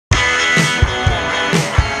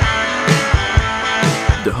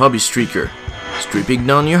The Hobby Streaker, stripping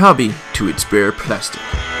down your hobby to its bare plastic.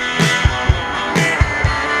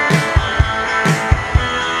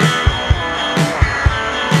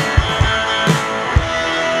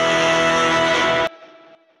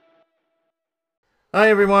 Hi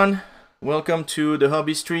everyone, welcome to the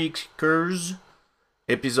Hobby Streakers,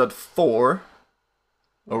 episode 4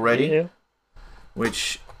 already, Yeah.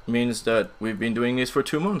 which means that we've been doing this for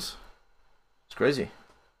 2 months. It's crazy.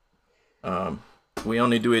 We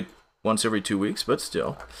only do it once every 2 weeks, but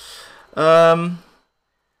still.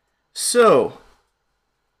 So,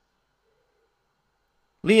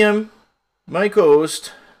 Liam, my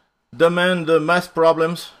co-host, the man, the math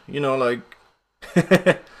problems, do you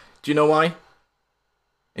know why?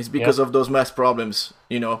 It's because of those math problems.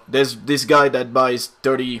 There's this guy that buys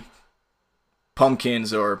 30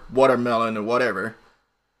 pumpkins or watermelon or whatever.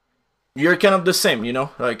 You're kind of the same,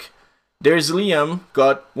 there's Liam,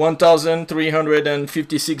 got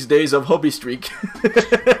 1,356 days of hobby streak.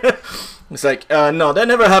 It's like, no, that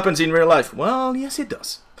never happens in real life. Well, yes, it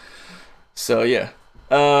does. So, yeah.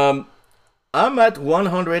 I'm at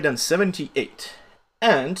 178.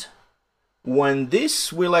 And when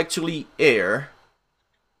this will actually air,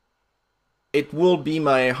 it will be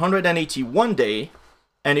my 181 day,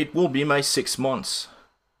 and it will be my 6 months.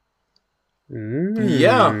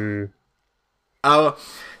 Yeah.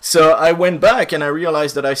 So I went back and I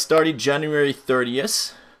realized that I started January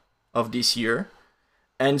 30th of this year.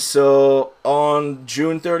 And so on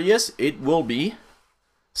June 30th, it will be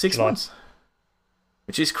 6 months.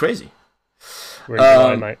 Which is crazy. We're in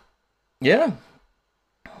July, mate. Yeah.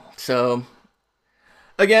 So,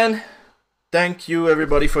 again, thank you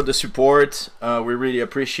everybody for the support. We really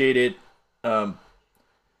appreciate it.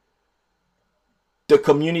 The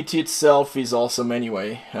community itself is awesome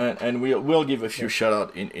anyway, and we'll give a few shout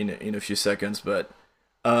out in a few seconds, but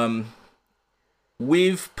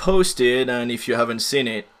we've posted, and if you haven't seen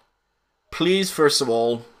it, please first of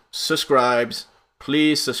all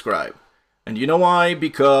please subscribe. And you know why?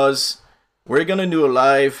 Because we're gonna do a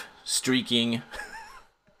live streaking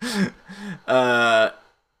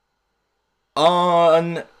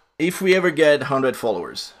on if we ever get 100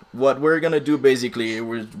 followers. What we're gonna do basically,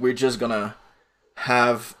 we're just gonna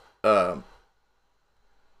have a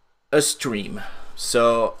stream.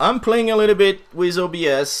 So I'm playing a little bit with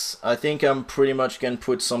OBS. I think I'm pretty much can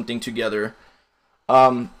put something together.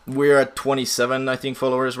 We're at 27, I think,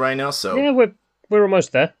 followers right now. So yeah, we're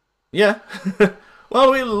almost there. Yeah.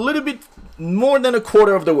 Well, we're a little bit more than a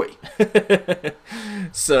quarter of the way.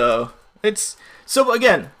 So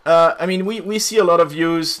again, we see a lot of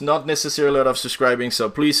views, not necessarily a lot of subscribing. So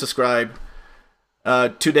please subscribe.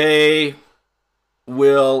 Today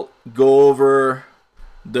we'll go over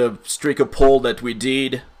the streaker poll that we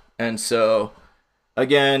did, and so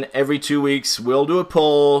again, every 2 weeks we'll do a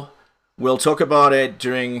poll. We'll talk about it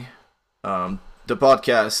during the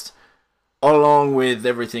podcast, along with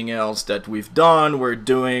everything else that we've done, we're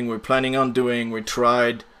planning on doing, we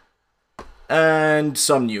tried, and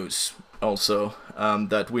some news also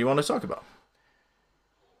that we want to talk about.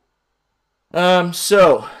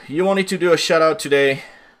 So you wanted to do a shout out today,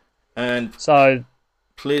 and so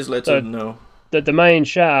please let us know. The main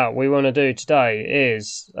shout out we want to do today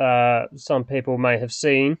is some people may have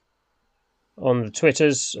seen on the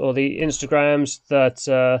Twitters or the Instagrams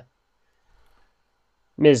that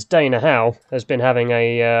Ms. Dana Howe has been having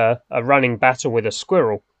a running battle with a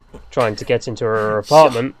squirrel trying to get into her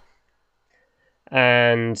apartment,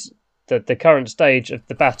 and that the current stage of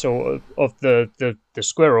the battle of the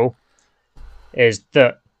squirrel is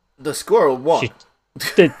that the squirrel won.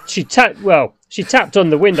 She tapped on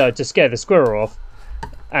the window to scare the squirrel off,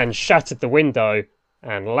 and shattered the window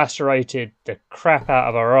and lacerated the crap out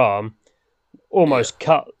of her arm, almost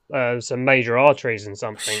cut some major arteries and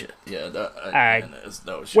something. Shit. Yeah, that was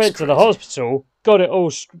just went to the hospital, got it all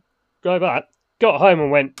got home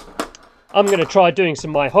and went, I'm going to try doing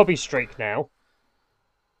some of my hobby streak now.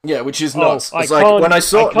 Yeah, which is nuts. It's like when I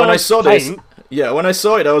saw this. Yeah, when I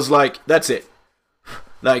saw it, I was like, that's it.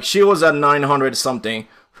 Like, she was at 900 something,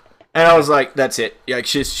 and I was like, that's it. Like,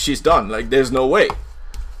 she's done. Like, there's no way.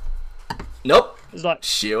 Nope. It's like,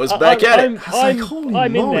 she was back at it.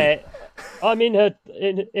 I'm in there. I'm in her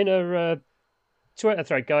Twitter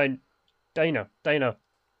thread going, Dana,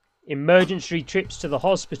 emergency trips to the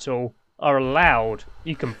hospital are allowed.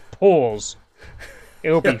 You can pause.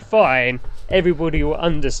 It'll be fine. Everybody will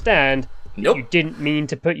understand. Nope. You didn't mean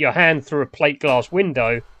to put your hand through a plate glass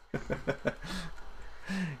window.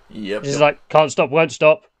 Yep. She's like, can't stop, won't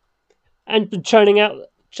stop. And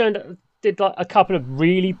did like a couple of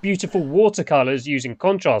really beautiful watercolors using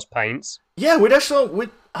contrast paints. Yeah, with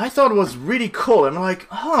I thought was really cool. I'm like,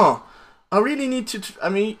 huh, I really need to. I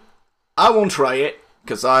mean, I won't try it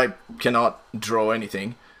because I cannot draw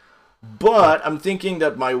anything. But I'm thinking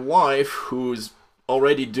that my wife, who's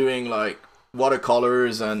already doing like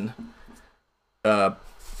watercolors and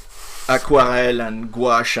aquarelle and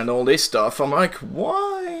gouache and all this stuff, I'm like,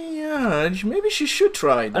 why? Yeah, maybe she should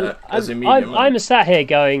try that as a medium. I'm sat here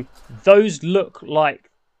going, those look like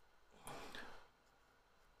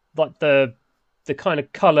the kind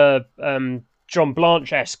of colour John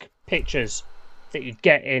Blanche-esque pictures that you'd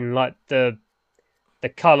get in like the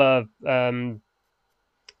colour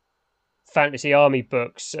fantasy army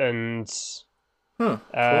books and cool.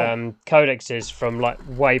 codexes from like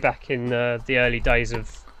way back in the early days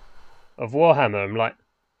of Warhammer. I'm like,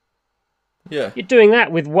 yeah, you're doing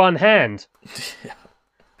that with one hand.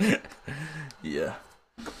 Yeah.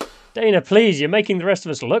 Dana, please, you're making the rest of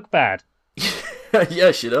us look bad.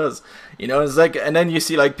 Yeah, she does. You know, it's like, and then you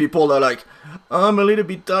see like people that are like, I'm a little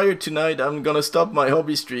bit tired tonight, I'm gonna stop my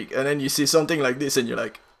hobby streak, and then you see something like this and you're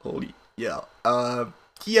like, holy, yeah,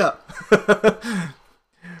 yeah.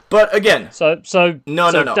 But again, so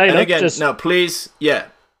no, Dana, and again, no, please, yeah.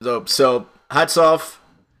 So hats off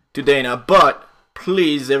to Dana, but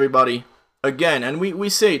please, everybody, again, and we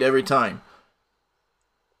say it every time,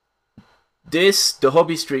 the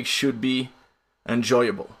hobby streak should be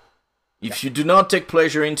enjoyable. If you do not take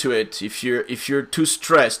pleasure into it, if you're too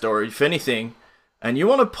stressed or if anything, and you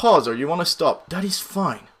want to pause or you want to stop, that is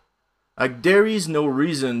fine. Like, there is no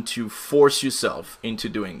reason to force yourself into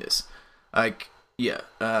doing this. Like, yeah,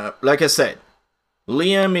 like I said,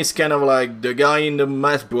 Liam is kind of like the guy in the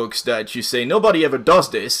math books that you say nobody ever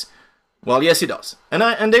does this. Well, yes, he does.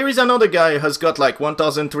 And there is another guy who has got like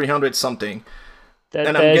 1,300 something,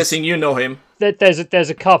 and I'm guessing you know him. There's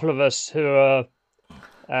a couple of us who are.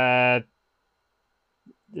 I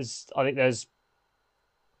think there's.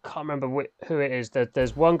 Can't remember who it is.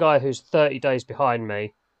 There's one guy who's 30 days behind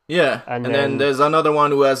me. Yeah, and then there's another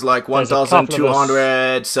one who has like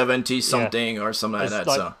 1,270 something or something like that.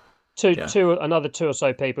 Like another two or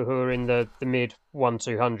so people who are in the mid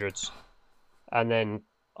 1,200s, and then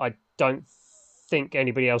I don't think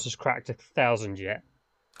anybody else has cracked 1,000 yet.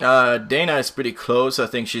 Dana is pretty close. I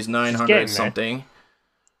think she's 900 something.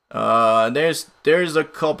 There's a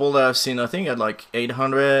couple that I've seen, I think at like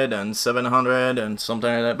 800 and 700 and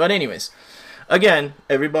something like that. But anyways, again,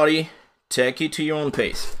 everybody, take it to your own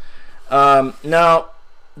pace. Now,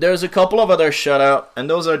 there's a couple of other shout out, and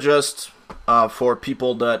those are just for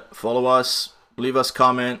people that follow us, leave us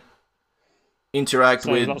comment, interact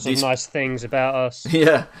with lots of nice things about us.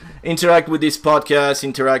 Yeah, interact with this podcast,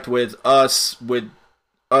 interact with us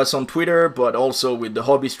on Twitter, but also with the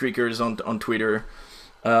hobby streakers on Twitter.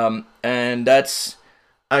 And that's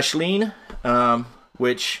Ashleen,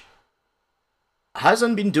 which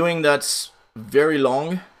hasn't been doing that very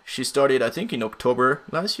long. She started, I think, in October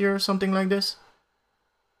last year or something like this.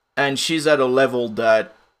 And she's at a level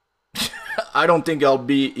that I don't think I'll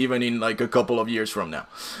be even in like a couple of years from now.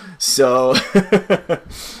 So,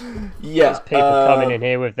 yeah. There's people coming in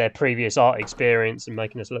here with their previous art experience and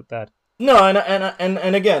making us look bad. No,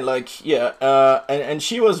 and again, like, yeah, and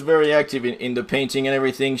she was very active in the painting and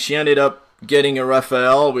everything. She ended up getting a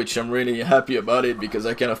Raphael, which I'm really happy about it because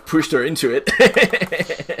I kind of pushed her into it.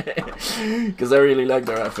 Because I really like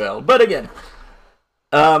the Raphael. But again,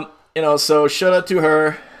 so shout out to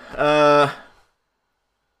her.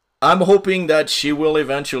 I'm hoping that she will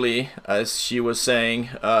eventually, as she was saying,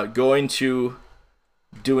 go into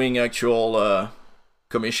doing actual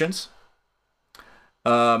commissions.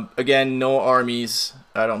 Again, no armies.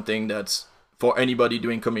 I don't think that's for anybody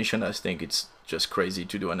doing commission. I think it's just crazy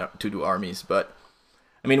to do armies. But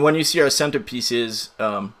I mean, when you see our centerpieces,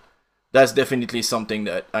 that's definitely something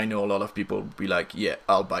that I know a lot of people will be like, yeah,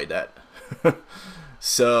 I'll buy that.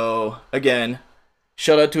 So again,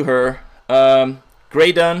 shout out to her.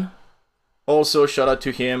 Graydon, also shout out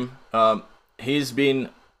to him. He's been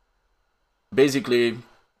basically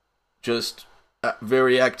just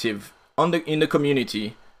very active in the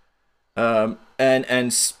community, and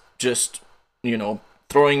just,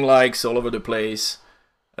 throwing likes all over the place,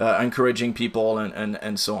 encouraging people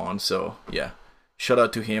and so on. So yeah, shout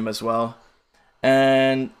out to him as well.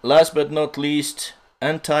 And last but not least,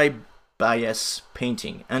 anti-bias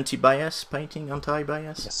painting. Yes.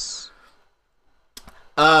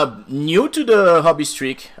 New to the hobby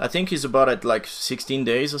streak. I think he's about at like 16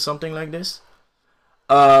 days or something like this.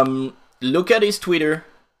 Look at his Twitter.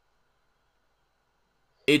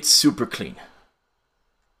 It's super clean.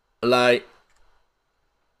 Like,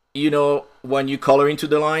 when you color into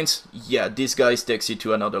the lines, yeah, this guy takes it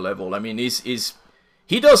to another level. I mean,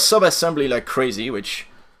 he does sub-assembly like crazy, which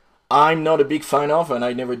I'm not a big fan of, and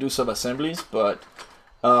I never do sub-assemblies, but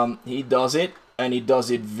he does it, and he does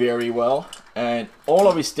it very well, and all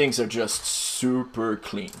of his things are just super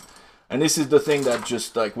clean. And this is the thing that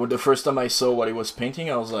just, like, when the first time I saw what he was painting,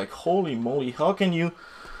 I was like, holy moly, how can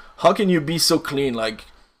you be so clean? Like,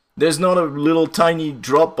 there's not a little tiny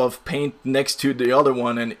drop of paint next to the other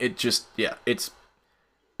one, and it just, yeah, it's...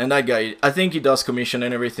 And that guy, I think he does commission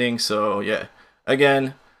and everything, so yeah.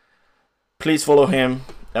 Again, please follow him.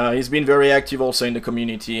 He's been very active also in the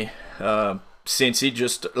community since he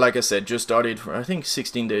just, like I said, just started for, I think,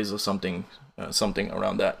 16 days or something, something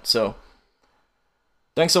around that. So,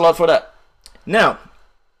 thanks a lot for that. Now,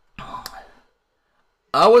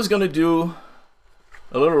 I was gonna do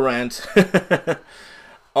a little rant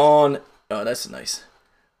on, oh, that's nice,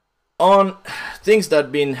 on things that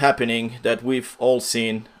have been happening that we've all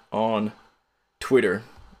seen on Twitter.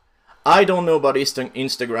 I don't know about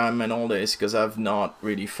Instagram and all this because I've not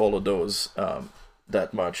really followed those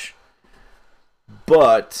that much.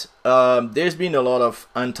 But there's been a lot of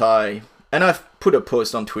anti, and I've put a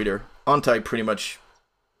post on Twitter, anti pretty much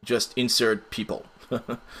just insert people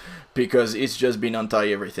because it's just been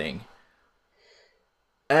anti everything.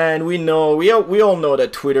 And we know, we all know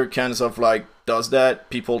that Twitter kind of like does that.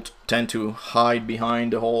 People tend to hide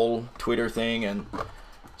behind the whole Twitter thing and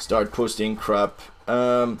start posting crap.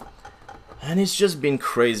 And it's just been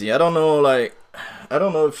crazy. I don't know, like, I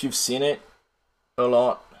don't know if you've seen it a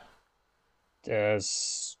lot.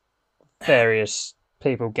 There's various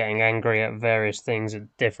people getting angry at various things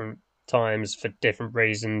at different times for different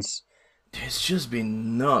reasons. It's just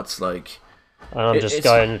been nuts, like... And I'm just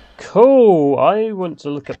going, cool, I want to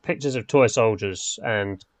look at pictures of toy soldiers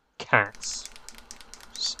and cats.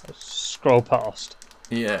 So scroll past.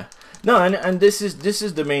 Yeah. No, and this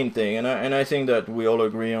is the main thing, and I think that we all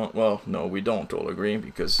agree on. Well, no, we don't all agree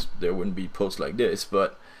because there wouldn't be posts like this.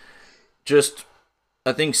 But just,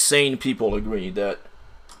 I think sane people agree that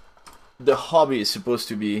the hobby is supposed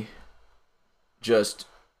to be just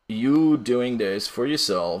you doing this for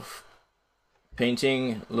yourself,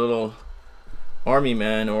 painting little army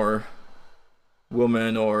man or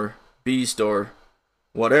woman or beast or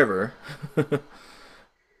whatever,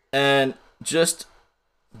 and just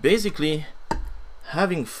basically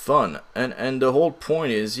having fun. And the whole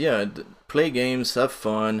point is, yeah, play games, have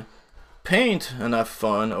fun, paint and have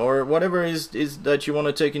fun, or whatever is that you want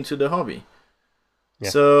to take into the hobby. Yeah.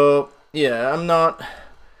 So yeah,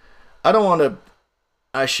 I don't want to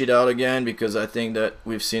ash it out again because I think that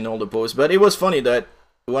we've seen all the posts. But it was funny that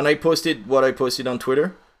when I posted what I posted on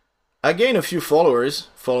Twitter, I gained a few followers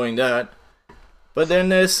following that, but then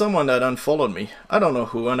there's someone that unfollowed me. I don't know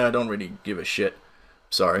who, and I don't really give a shit.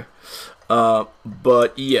 Sorry.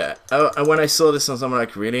 But yeah, when I saw this, I'm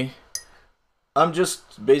like, really? I'm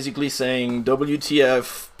just basically saying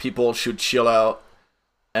WTF, people should chill out,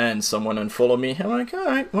 and someone unfollow me. I'm like,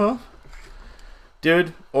 alright, well,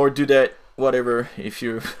 dude, or do that, whatever, if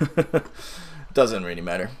you... doesn't really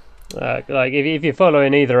matter. Like, if you're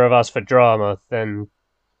following either of us for drama, then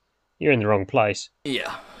you're in the wrong place.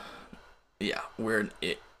 Yeah. Yeah,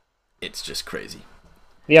 it's just crazy.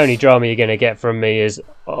 The only drama you're going to get from me is,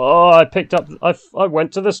 oh, I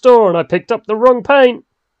went to the store and I picked up the wrong paint.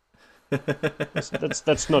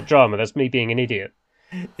 That's not drama. That's me being an idiot.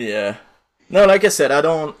 Yeah. No, like I said, I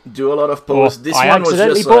don't do a lot of posts. This I one was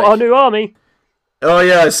accidentally just bought like... a new army. Oh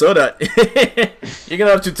yeah, I saw that. You're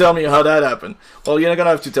gonna have to tell me how that happened. Well, you're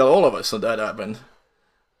gonna have to tell all of us how that happened.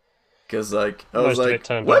 Because like, I was Most like, of it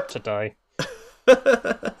turned what? up today.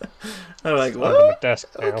 I'm like, what? On my desk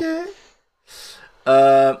now. Okay.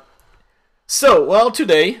 So, well,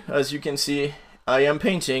 today, as you can see, I am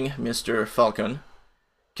painting Mr. Falcon,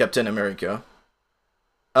 Captain America,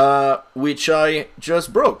 which I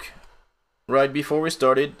just broke right before we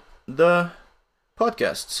started the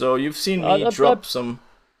podcast. So you've seen me drop some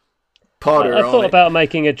powder on it. I thought about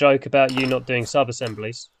making a joke about you not doing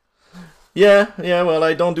sub-assemblies. Yeah, well,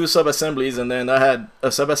 I don't do sub-assemblies, and then I had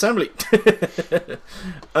a sub-assembly.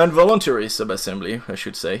 Involuntary sub-assembly, I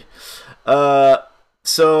should say.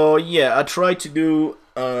 So, yeah, I tried to do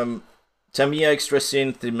Tamiya Extra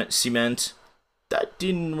Cement. That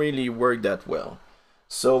didn't really work that well.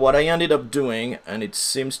 So what I ended up doing, and it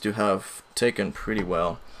seems to have taken pretty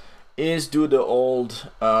well, is do the old,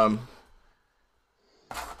 our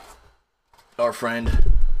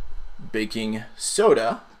friend, baking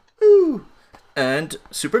soda, and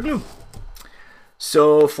super glue.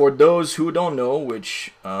 So for those who don't know,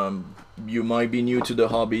 which you might be new to the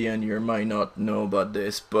hobby and you might not know about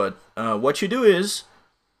this, but what you do is,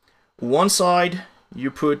 one side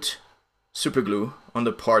you put super glue on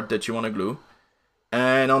the part that you want to glue,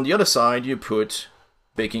 and on the other side you put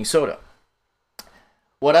baking soda.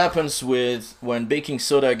 What happens with when baking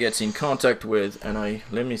soda gets in contact with, and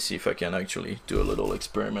let me see if I can actually do a little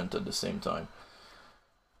experiment at the same time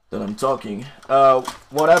that I'm talking.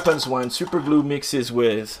 What happens when super glue mixes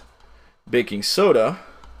with baking soda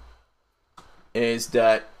is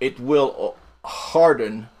that it will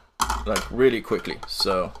harden like really quickly.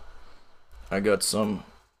 So I got some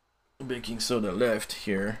baking soda left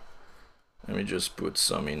here. Let me just put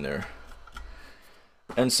some in there.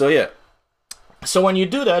 And so yeah. So when you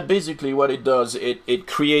do that, basically what it does, it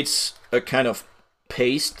creates a kind of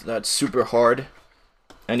paste that's super hard,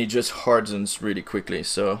 and it just hardens really quickly.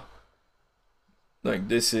 So like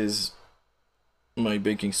this is my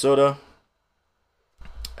baking soda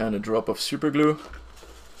and a drop of super glue,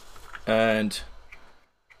 and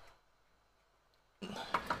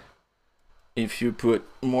if you put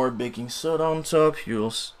more baking soda on top,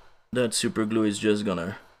 that super glue is just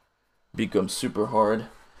gonna become super hard.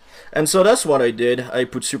 And so that's what I did. I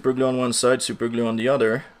put super glue on one side, super glue on the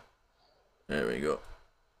other. There we go.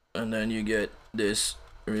 And then you get this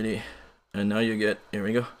really, and now you get, here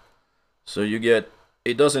we go. So you get,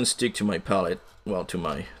 it doesn't stick to my palette, well, to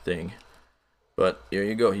my thing. But here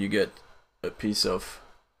you go, you get a piece of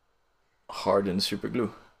hardened super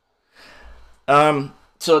glue.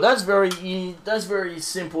 So that's very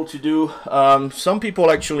simple to do. Some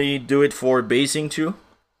people actually do it for basing too.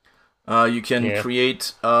 You can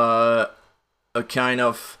create a kind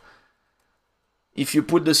of, if you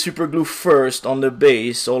put the super glue first on the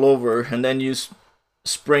base all over, and then you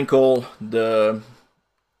sprinkle the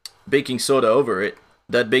baking soda over it,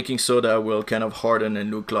 that baking soda will kind of harden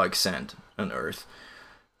and look like sand and earth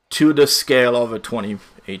to the scale of a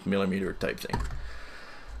 28mm type thing.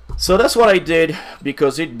 So that's what I did,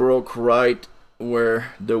 because it broke right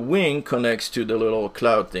where the wing connects to the little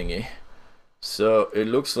cloud thingy. So it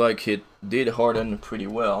looks like it did harden pretty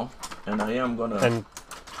well, and I am gonna... And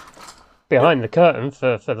behind the curtain,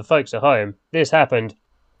 for the folks at home, this happened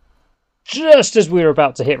just as we were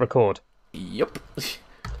about to hit record. Yep.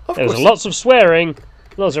 There was lots of swearing,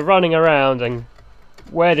 lots of running around, and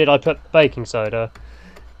where did I put the baking soda?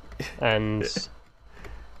 And...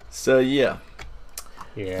 So yeah.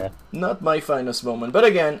 Yeah. Not my finest moment, but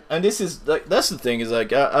again, and this is like, that's the thing, is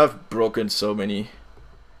like I've broken so many...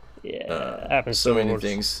 happens so many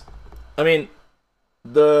things. I mean,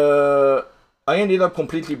 I ended up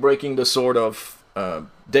completely breaking the sword of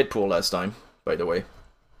Deadpool last time, by the way.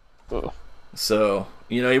 Oh. So,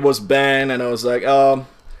 you know, it was banned, and I was like, oh,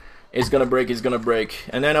 it's gonna break, it's gonna break.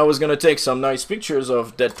 And then I was gonna take some nice pictures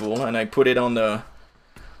of Deadpool, and I put it on the...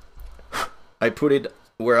 I put it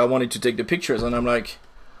where I wanted to take the pictures, and I'm like,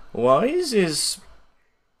 why is his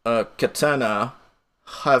katana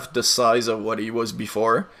half the size of what he was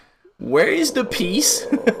before? Where is the piece?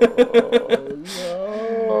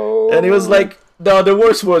 No. And it was like, no, the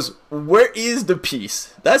worst was, where is the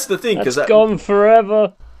piece? That's the thing. It's gone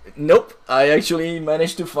forever. Nope, I actually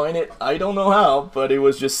managed to find it. I don't know how, but it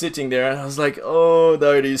was just sitting there, and I was like, oh,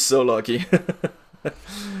 that is so lucky.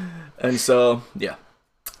 And so, yeah.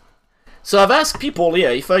 So I've asked people, yeah,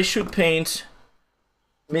 if I should paint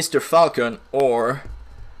Mr. Falcon or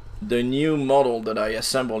the new model that I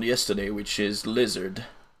assembled yesterday, which is Lizard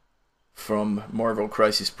from Marvel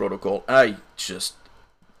Crisis Protocol.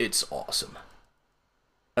 It's awesome.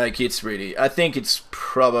 Like, it's really, I think it's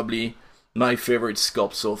probably my favorite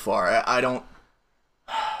sculpt so far. I don't...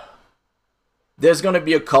 There's gonna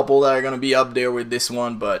be a couple that are gonna be up there with this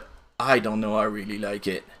one, but I don't know, I really like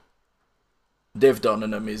it. They've done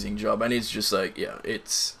an amazing job, and it's just like, yeah,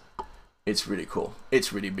 it's really cool.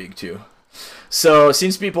 It's really big too. So,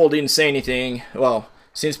 since people didn't say anything, well,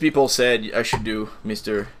 since people said I should do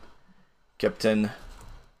Mr. Captain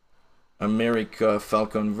America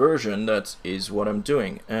Falcon version, that is what I'm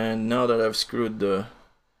doing. And now that I've screwed the...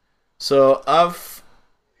 So I've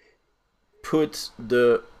put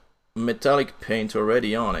the metallic paint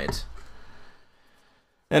already on it.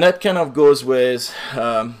 And that kind of goes with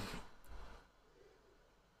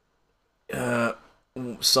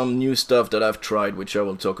some new stuff that I've tried, which I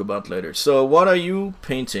will talk about later. So what are you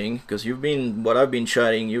painting? Because you've been, what I've been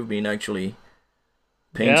chatting, you've been actually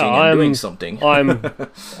painting and doing something. I'm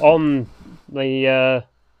on the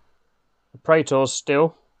Praetors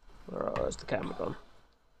still. Where's the camera gone?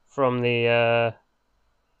 From the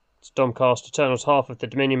Stormcast Eternals half of the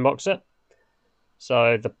Dominion box set.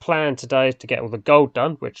 So the plan today is to get all the gold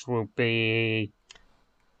done, which will be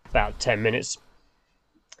about 10 minutes.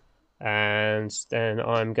 And then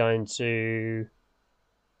I'm going to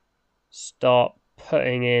start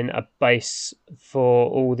putting in a base for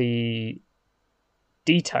all the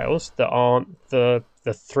details that aren't the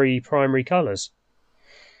three primary colours.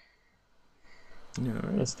 Yeah,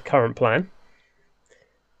 right. That's the current plan.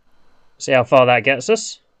 See how far that gets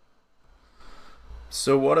us.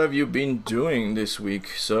 So what have you been doing this week?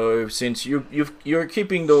 So since you're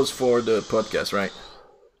keeping those for the podcast, right?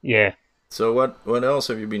 Yeah. So what else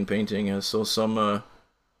have you been painting? I saw some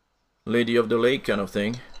Lady of the Lake kind of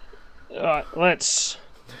thing. Alright, let's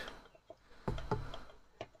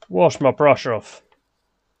wash my brush off.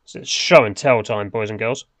 It's show and tell time, boys and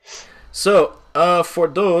girls. So, for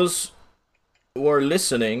those who are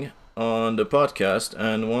listening on the podcast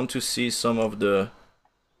and want to see some of the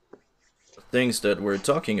things that we're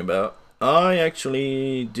talking about, I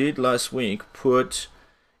actually did last week put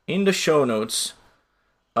in the show notes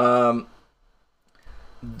the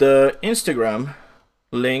Instagram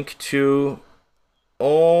link to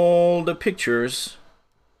all the pictures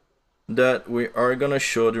that we are gonna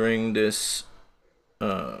show during this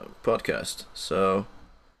podcast. So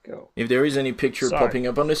if there is any picture popping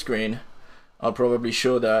up on the screen, I'll probably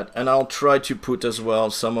show that, and I'll try to put as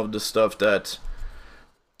well some of the stuff that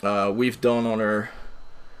we've done on our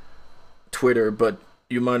Twitter, but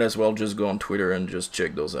you might as well just go on Twitter and just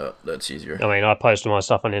check those out. That's easier. I mean, I post my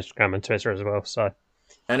stuff on Instagram and Twitter as well, so.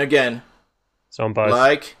 And again, so on both.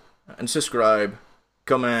 Like and subscribe,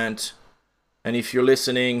 comment, and if you're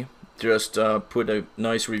listening, just put a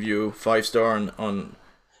nice review, 5-star on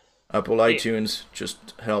Apple iTunes.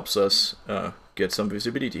 Just helps us get some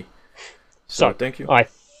visibility. So thank you. I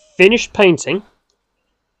finished painting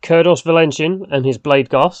Kurdos Valentian and his Blade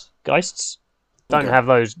Geists. Don't have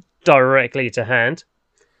those directly to hand.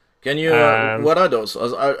 Can you? What are those?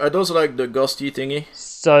 Are those like the ghosty thingy?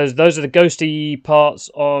 So those are the ghosty parts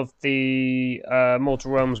of the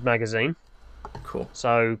Mortal Realms magazine. Cool.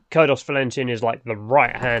 So Kurdos Valentian is like the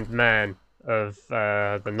right-hand man of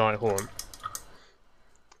the Nighthaunt.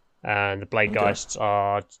 And the Blade Geists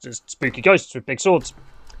are just spooky ghosts with big swords.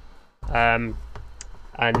 And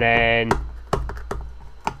then...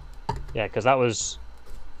 yeah, because that was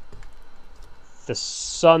the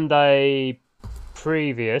Sunday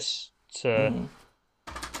previous to...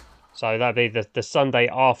 So that'd be the Sunday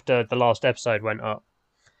after the last episode went up.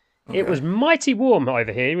 Okay. It was mighty warm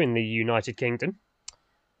over here in the United Kingdom.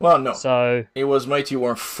 Well, no. So it was mighty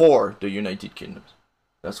warm for the United Kingdom.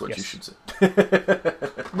 That's what you should say.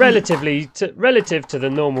 relative to the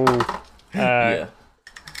normal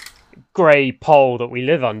grey pole that we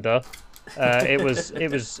live under, it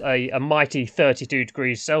was a mighty 32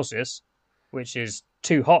 degrees Celsius, which is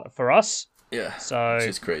too hot for us. Yeah, so which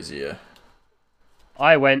is crazy. Yeah,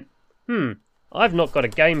 I went, I've not got a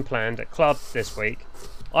game planned at club this week.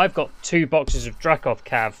 I've got 2 boxes of Dracoth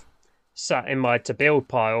Cav sat in my to build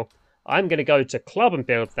pile. I'm going to go to club and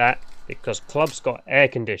build that because club's got air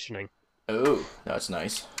conditioning. Oh, that's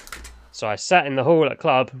nice. So I sat in the hall at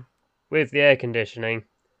club with the air conditioning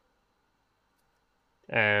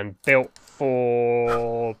and built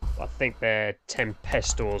 4, I think they're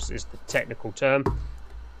Tempestors is the technical term,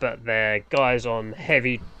 but they're guys on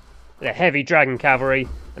heavy dragon cavalry,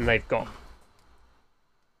 and they've got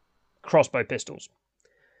crossbow pistols,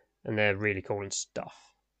 and they're really cool and stuff.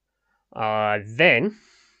 Then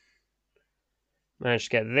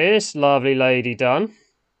managed to get this lovely lady done.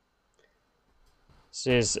 This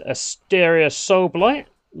is Asteria Soulblight,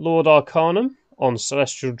 Lord Arcanum on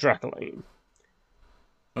Celestial Dracoline.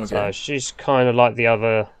 Okay. So she's kind of like the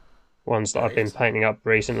other ones that I've been painting up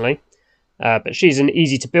recently. But she's an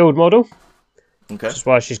easy to build model. Okay. Which is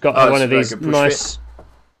why she's got one of these nice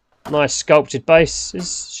sculpted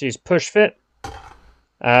bases. She's push fit.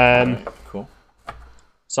 Cool.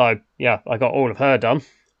 So yeah, I got all of her done.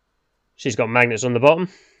 She's got magnets on the bottom.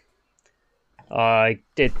 I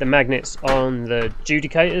did the magnets on the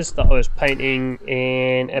Judicators that I was painting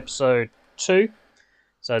in episode 2.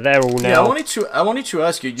 So they're all now. Yeah, I wanted to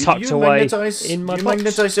ask you. Do you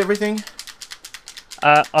magnetize everything?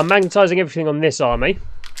 I'm magnetizing everything on this army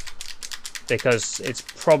because it's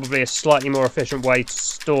probably a slightly more efficient way to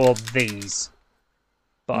store these.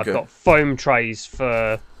 But I've got foam trays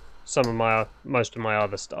for most of my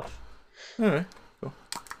other stuff. Alright, cool.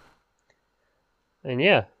 And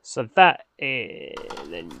yeah, so that is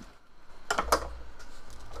then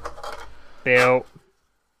built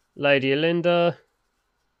Lady Alinda,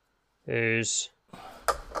 who's,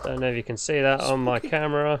 don't know if you can see that on my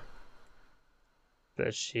camera,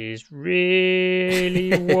 but she's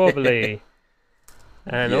really wobbly,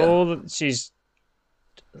 and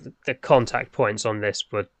the contact points on this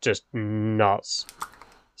were just nuts.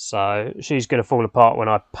 So she's going to fall apart when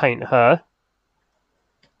I paint her.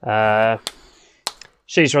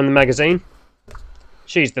 She's from the magazine.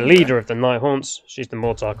 She's the leader of the Nighthaunts. She's the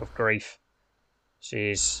Mortarch of Grief.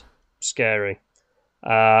 She's scary.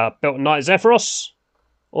 Built Knight Zephyros,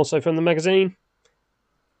 also from the magazine.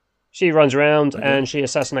 She runs around and she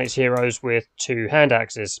assassinates heroes with 2 hand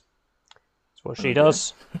axes. That's what she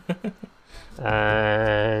does.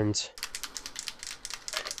 And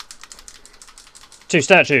 2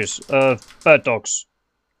 statues of bird dogs,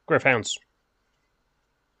 Griffhounds.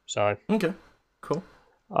 So okay, cool.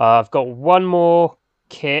 I've got one more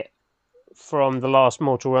kit from the last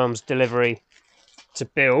Mortal Realms delivery to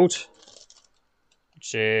build,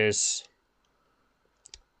 which is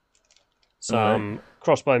some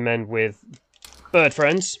crossbowmen with bird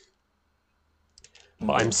friends.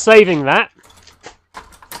 But I'm saving that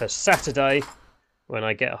for Saturday when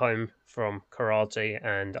I get home from karate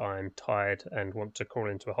and I'm tired and want to crawl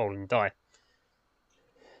into a hole and die.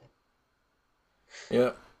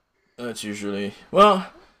 Yeah, that's usually... Well,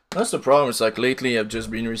 that's the problem. It's like lately I've just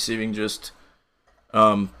been receiving just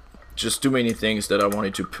too many things that I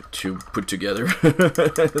wanted to put together.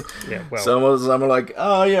 Yeah, well. So I'm like,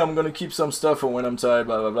 oh yeah, I'm gonna keep some stuff for when I'm tired,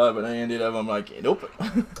 blah blah blah. But I ended up, I'm like, nope.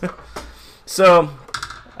 So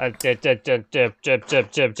Is that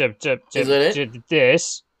it?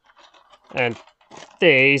 This and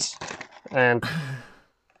these and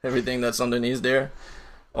Everything that's underneath there,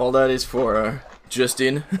 all that is for just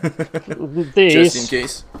in these, just in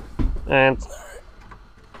case. And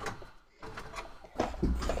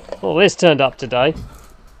well, this turned up today.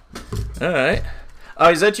 All right. Oh,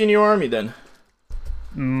 is that your new army then?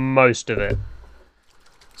 Most of it.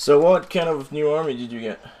 So what kind of new army did you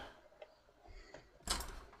get?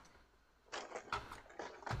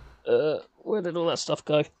 Where did all that stuff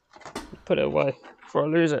go? Put it away before I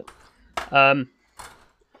lose it.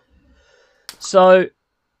 So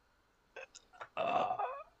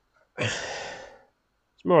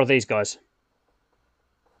it's more of these guys.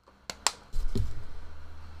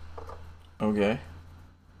 Okay.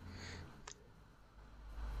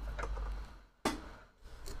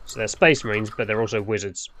 So they're Space Marines, but they're also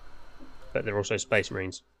wizards. But they're also Space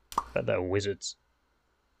Marines, but they're wizards.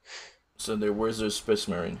 So they're Wizard Space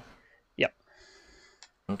Marine. Yep.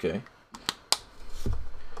 Okay.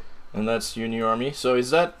 And that's your new army. So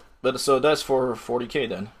is that? But so that's for 40k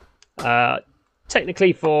then.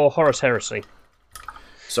 Technically for Horus Heresy.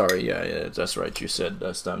 Sorry, yeah, that's right. You said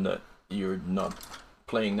last time that you're not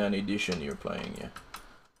playing that edition. You're playing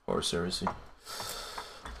Horus Heresy.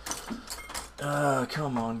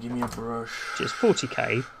 Come on, give me a brush. It's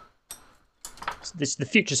 40k. This is the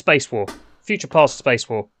future space war. Future past space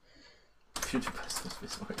war. Future past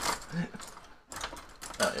space war.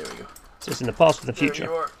 Ah, there we go. So it's in the past of the future.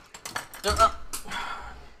 There you are.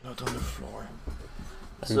 Not on the floor.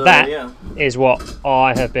 And so, that yeah. is what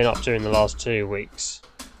I have been up to in the last 2 weeks.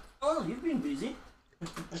 Oh, you've been busy.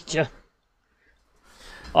 Yeah.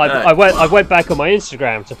 I went back on my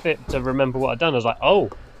Instagram to remember what I'd done. I was like,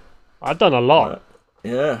 oh, I've done a lot.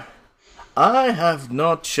 Yeah. I have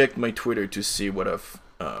not checked my Twitter to see what I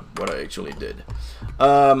actually did.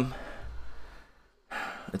 I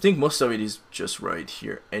think most of it is just right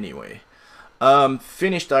here anyway.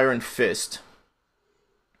 Finished Iron Fist.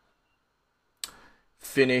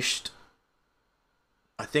 Finished...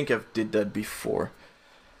 I think I did that before.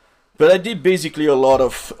 But I did basically a lot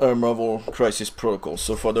of Marvel Crisis Protocol.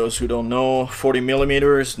 So for those who don't know,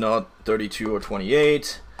 40mm, not 32 or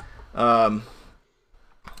 28.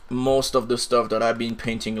 Most of the stuff that I've been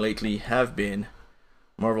painting lately have been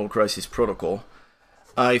Marvel Crisis Protocol.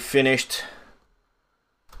 I finished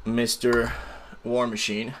Mr. War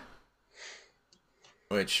Machine,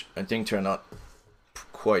 which I think turned out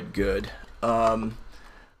quite good.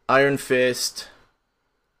 Iron Fist,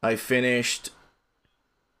 I finished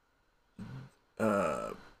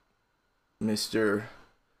Mr.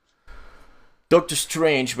 Doctor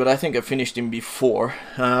Strange, but I think I finished him before.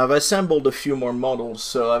 I've assembled a few more models,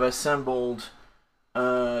 so I've assembled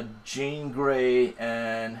Jean Grey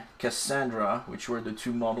and Cassandra, which were the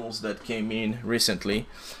 2 models that came in recently.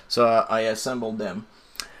 So I assembled them.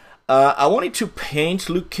 I wanted to paint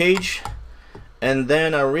Luke Cage, and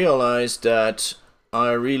then I realized that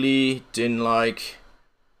I really didn't like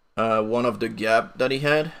one of the gap that he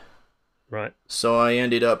had. Right. So I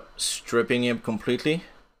ended up stripping him completely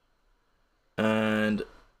and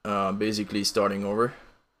basically starting over.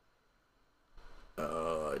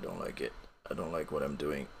 I don't like it. I don't like what I'm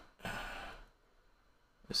doing.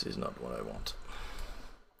 This is not what I want.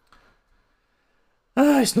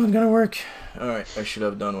 It's not gonna work. Alright, I should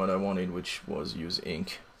have done what I wanted, which was use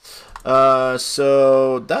ink.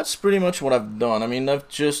 So that's pretty much what I've done. I mean, I've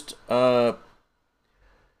just...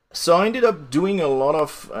 So I ended up doing a lot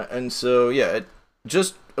of... and so, yeah,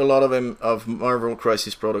 just a lot of Marvel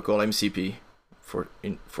Crisis Protocol, MCP, for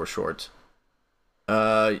short.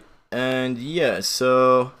 And yeah,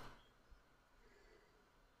 so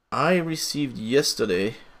I received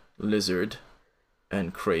yesterday Lizard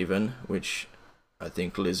and Craven, which I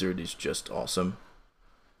think Lizard is just awesome.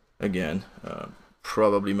 Again,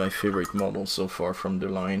 probably my favorite model so far from the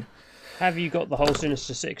line. Have you got the whole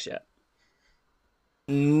Sinister Six yet?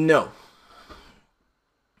 No.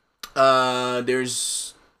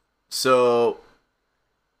 There's... So...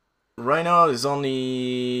 Right now there's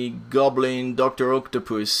only Goblin, Dr.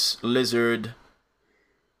 Octopus, Lizard.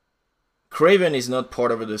 Craven is not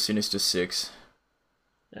part of the Sinister Six.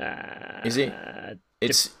 Is he?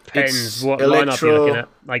 Depends what lineup you're looking at,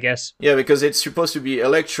 I guess. Yeah, because it's supposed to be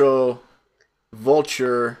Electro,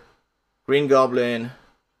 Vulture, Green Goblin,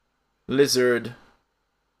 Lizard.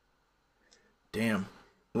 Damn.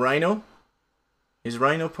 Rhino? Is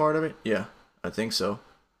Rhino part of it? Yeah, I think so.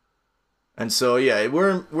 And so yeah,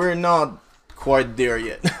 we're not quite there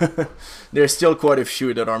yet. There's still quite a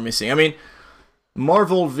few that are missing. I mean,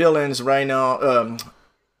 Marvel villains right now,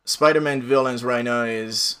 Spider-Man villains right now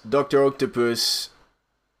is Dr. Octopus,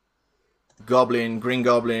 Goblin, Green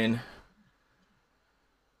Goblin,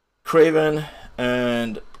 Craven,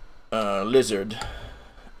 and Lizard.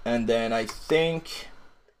 And then I think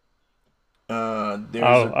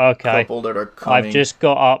there's a couple that are coming. I've just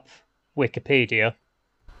got up Wikipedia.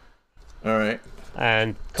 All right.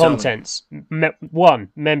 And contents. 1.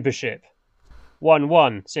 Membership.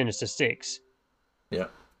 1-1 Sinister Six. Yeah.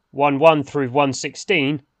 1-1 through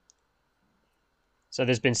 116. So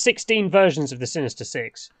there's been 16 versions of the Sinister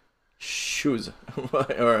Six. Shoes. All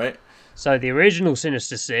right. So the original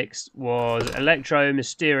Sinister Six was Electro,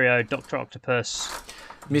 Mysterio, Dr. Octopus.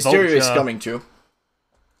 Mysterio Vulture, is coming too.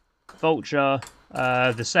 Vulture,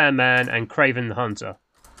 the Sandman, and Craven the Hunter.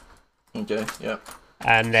 Okay, yeah.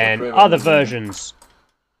 And then other versions.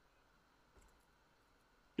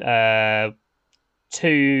 2-1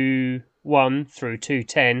 through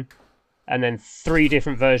 210. And then 3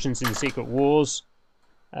 different versions in the Secret Wars.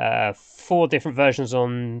 4 different versions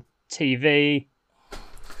on TV.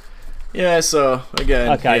 Yeah, so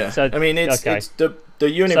again, okay, yeah. So, I mean, it's the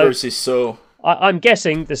universe is so... I'm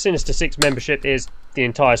guessing the Sinister Six membership is the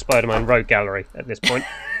entire Spider-Man Rogue Gallery at this point.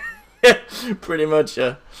 Pretty much,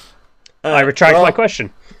 yeah. I retract my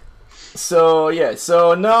question. So, yeah,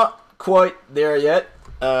 so not quite there yet.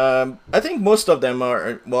 I think most of them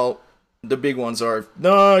are, well, the big ones are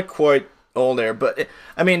not quite all there. But,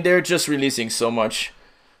 I mean, they're just releasing so much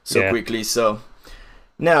so quickly. So,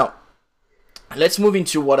 now, let's move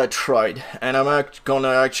into what I tried. And I'm gonna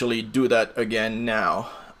actually do that again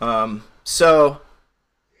now. So,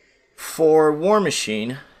 for War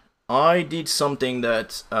Machine, I did something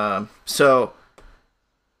that... So,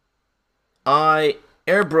 I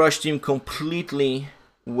airbrushed him completely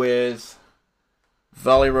with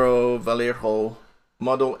Vallejo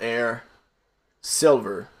Model Air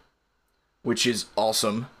Silver, which is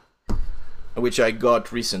awesome, which I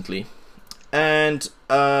got recently. And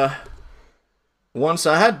once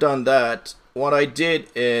I had done that, what I did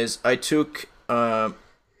is I took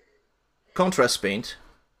contrast paint,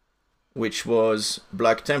 which was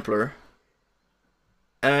Black Templar,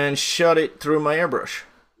 and shot it through my airbrush.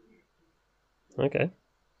 Okay.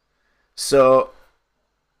 So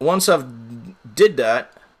once I've did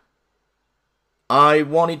that, I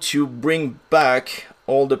wanted to bring back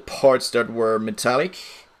all the parts that were metallic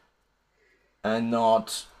and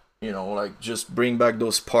not, you know, like just bring back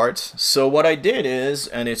those parts. So what I did is,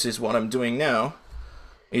 and this is what I'm doing now,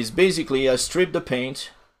 is basically I stripped the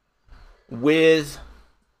paint with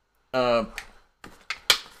IPA,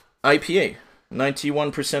 91%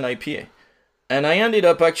 IPA. And I ended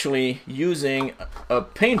up actually using a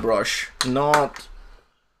paintbrush, not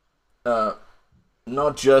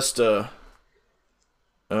just a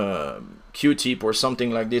Q-tip or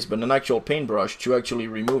something like this, but an actual paintbrush to actually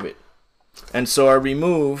remove it. And so I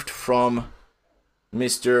removed from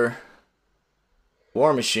Mr.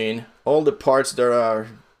 War Machine all the parts that are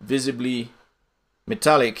visibly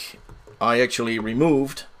metallic. I actually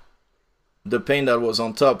removed the paint that was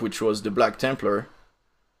on top, which was the Black Templar,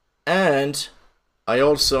 and I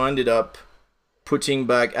also ended up putting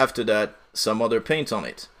back after that some other paint on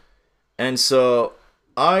it. And so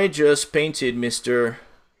I just painted Mr.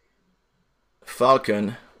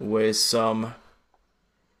 Falcon with some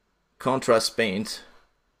contrast paint,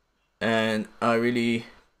 and I really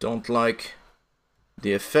don't like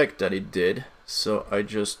the effect that it did, so I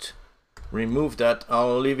just removed that.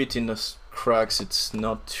 I'll leave it in the cracks, it's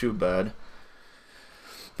not too bad.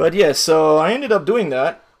 But yeah, so I ended up doing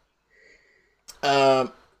that. And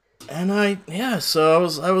so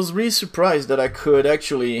I was really surprised that I could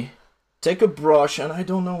actually take a brush, and I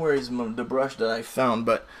don't know where is the brush that I found,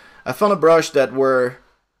 but I found a brush that were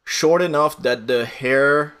short enough that the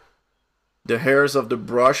hairs of the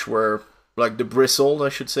brush were, like the bristles, I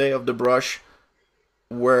should say, of the brush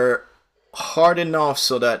were hard enough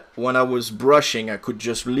so that when I was brushing, I could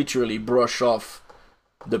just literally brush off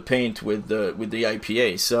the paint with the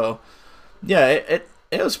IPA. So yeah, it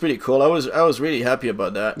was pretty cool. I was really happy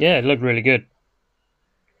about that. Yeah, it looked really good.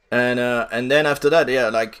 And then after that, yeah,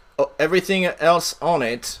 like everything else on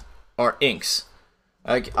it are inks.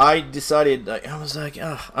 Like I decided, like I was like,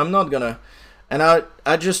 oh, I'm not gonna, and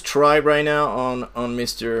I just tried right now on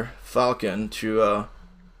Mr. Falcon to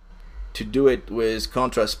do it with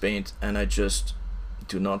contrast paint, and I just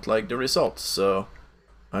do not like the results. So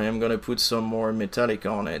I am gonna put some more metallic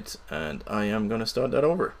on it, and I am gonna start that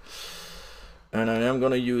over. And I am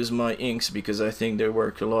gonna use my inks because I think they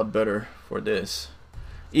work a lot better for this.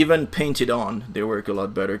 Even painted on, they work a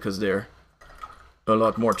lot better because they're a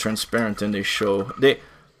lot more transparent and they show.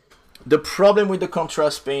 The problem with the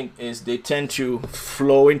contrast paint is they tend to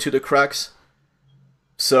flow into the cracks.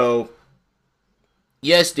 So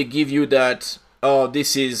yes, they give you that, oh,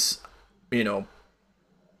 this is, you know,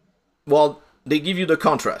 well, they give you the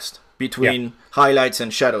contrast between highlights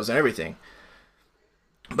and shadows and everything.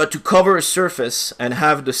 But to cover a surface and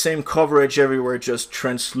have the same coverage everywhere, just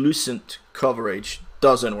translucent coverage,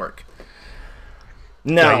 doesn't work.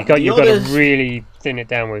 Now, you've got to really thin it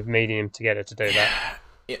down with medium to get it to do that.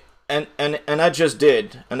 Yeah, and I just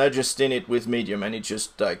did, and I just thin it with medium, and it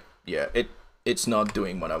just like, yeah, it's not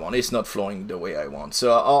doing what I want. It's not flowing the way I want.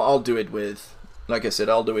 So I'll do it with, like I said,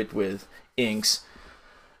 I'll do it with inks.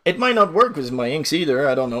 It might not work with my inks either.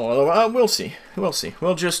 I don't know. We'll see. We'll see.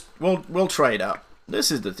 We'll try it out. This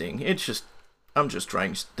is the thing. It's just, I'm just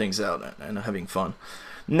trying things out and having fun.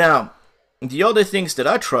 Now, the other things that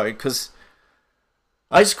I tried, because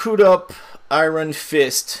I screwed up Iron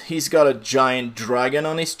Fist. He's got a giant dragon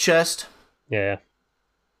on his chest. Yeah.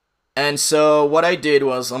 And so what I did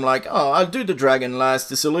was, I'm like, oh, I'll do the dragon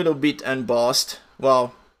last. It's a little bit embossed.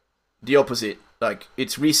 Well, the opposite. Like,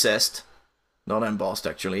 it's recessed. Not embossed,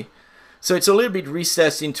 actually. So it's a little bit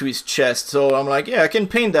recessed into his chest. So I'm like, yeah, I can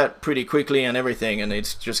paint that pretty quickly and everything, and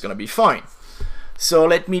it's just gonna be fine. So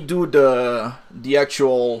let me do the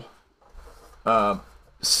actual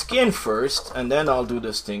skin first, and then I'll do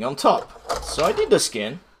this thing on top. So I did the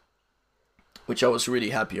skin, which I was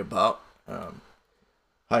really happy about.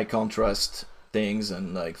 High contrast things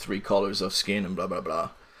and like 3 colors of skin and blah blah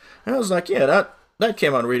blah. And I was like, yeah, that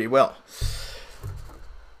came out really well.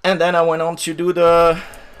 And then I went on to do the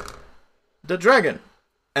dragon,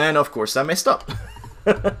 and of course I messed up.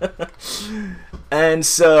 And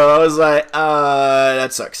so I was like,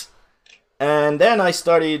 that sucks. And then I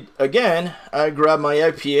started again. I grabbed my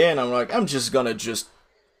IPA and I'm like, I'm just gonna just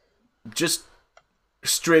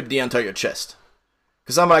strip the entire chest,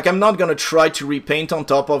 because I'm like, I'm not gonna try to repaint on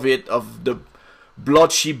top of it of the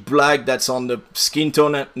blotchy black that's on the skin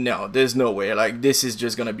tone. No, there's no way. Like, this is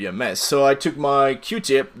just gonna be a mess. So I took my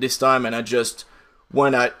Q-tip this time and I just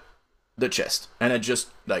went at the chest and I just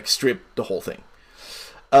like stripped the whole thing.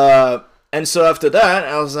 And so after that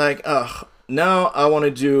I was like, oh, now I want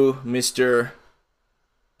to do Mr.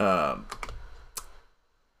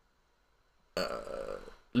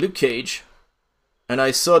 Luke Cage, and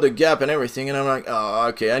I saw the gap and everything, and I'm like, oh,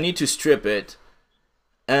 okay, I need to strip it.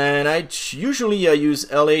 And usually I use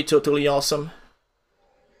LA Totally Awesome,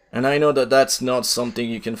 and I know that that's not something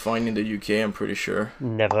you can find in the UK, I'm pretty sure.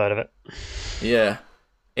 Never heard of it. Yeah,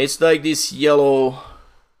 it's like this yellow,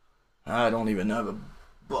 I don't even have a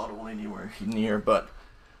bottle anywhere near, but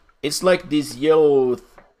it's like this yellow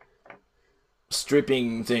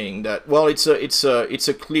stripping thing that, well, it's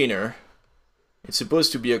a cleaner. It's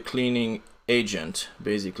supposed to be a cleaning agent,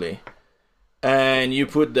 basically. And you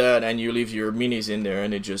put that and you leave your minis in there,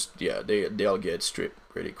 and it just, yeah, they'll get stripped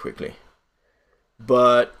pretty quickly.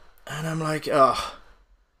 But, and I'm like, oh,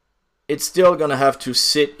 it's still gonna have to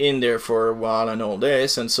sit in there for a while and all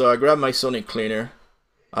this. And so I grabbed my Sonic cleaner.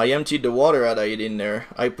 I emptied the water out of it in there.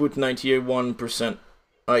 I put 91%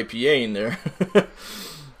 IPA in there.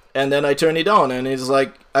 And then I turned it on, and it's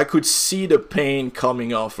like, I could see the paint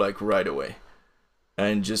coming off like right away.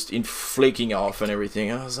 And just flaking off and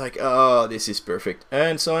everything. I was like, oh, this is perfect.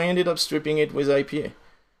 And so I ended up stripping it with IPA.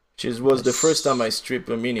 Which was the first time I stripped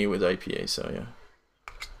a mini with IPA, so yeah.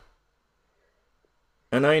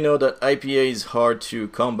 And I know that IPA is hard to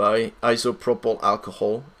come by. Isopropyl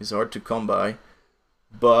alcohol is hard to come by.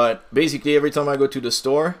 But basically every time I go to the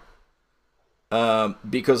store,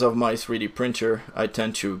 because of my 3D printer, I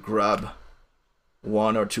tend to grab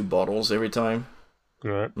 1 or 2 bottles every time.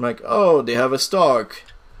 Right. I'm like, oh, they have a stock.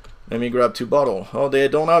 Let me grab 2 bottles. Oh, they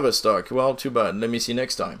don't have a stock. Well, too bad. Let me see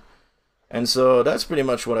next time. And so that's pretty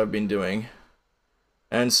much what I've been doing.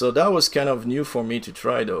 And so that was kind of new for me to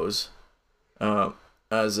try those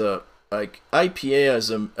as a like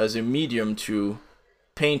IPA as a medium to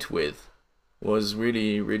paint with was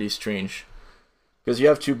really strange, because you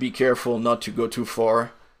have to be careful not to go too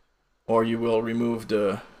far, or you will remove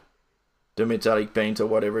the metallic paint or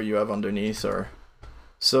whatever you have underneath. Or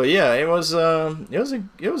so yeah, it was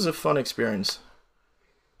a fun experience.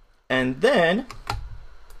 And then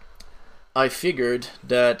I figured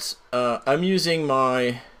that I'm using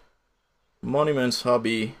my Monuments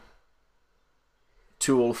Hobby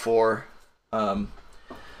tool for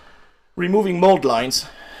removing mold lines.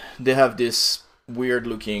 They have this weird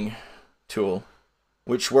looking tool,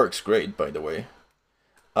 which works great, by the way.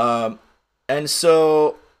 And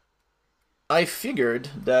so I figured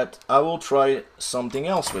that I will try something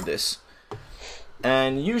else with this.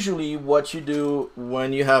 And usually what you do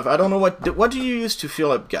when you have, I don't know, what do you use to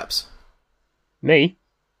fill up gaps? Me?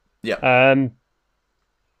 Yeah.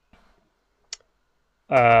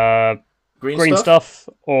 Green stuff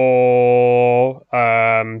or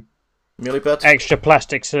Milliput? extra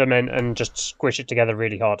plastic cement and just squish it together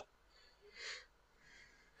really hard.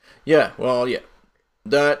 Yeah, well, yeah.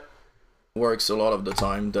 That works a lot of the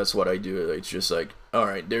time. That's what I do. It's just like,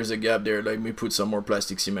 alright, there's a gap there. Let me put some more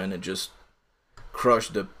plastic cement and just crush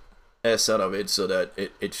the S out of it so that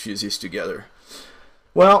it fuses together.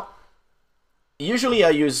 Well, usually I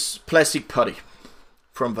use plastic putty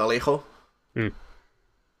from Vallejo.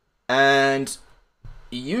 And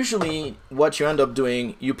usually what you end up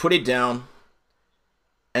doing, you put it down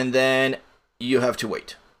and then you have to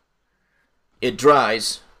wait. It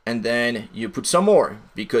dries and then you put some more,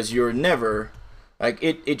 because you're never, like,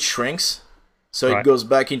 it shrinks. So right. It goes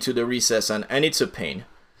back into the recess and it's a pain.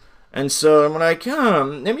 And so I'm like,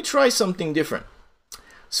 let me try something different.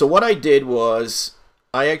 So what I did was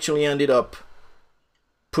I actually ended up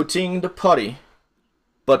putting the putty,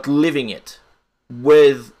 but leaving it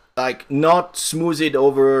with, like, not smooth it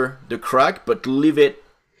over the crack, but leave it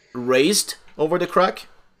raised over the crack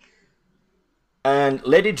and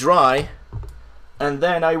let it dry. And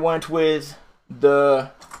then I went with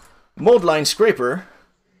the mold line scraper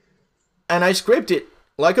and I scraped it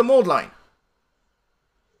like a mold line.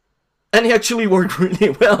 And it actually worked really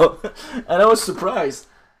well. And I was surprised.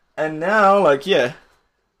 And now, like, yeah,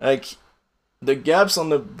 like the gaps on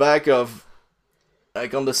the back of,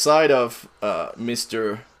 like on the side of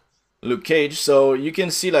Mr. Luke Cage, so you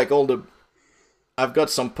can see like all the, I've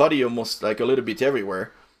got some putty almost like a little bit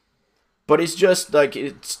everywhere, but it's just like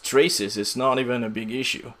it's traces. It's not even a big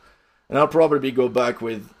issue. And I'll probably go back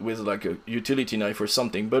with like a utility knife or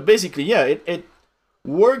something. But basically, yeah, it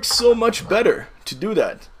works so much better to do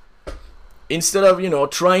that, instead of, you know,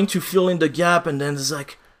 trying to fill in the gap and then it's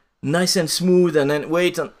like nice and smooth and then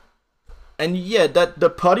wait and yeah, that the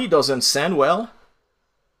putty doesn't sand well,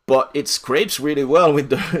 but it scrapes really well with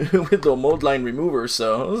the with the mold line remover.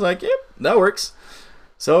 So I was like, yep, that works.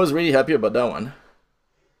 So I was really happy about that one.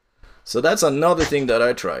 So that's another thing that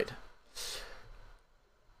I tried.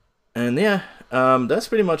 And yeah, that's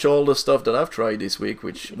pretty much all the stuff that I've tried this week,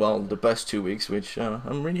 which, well, the past 2 weeks, which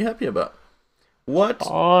I'm really happy about. What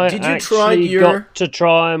did you try? Got to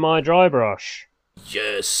try my dry brush.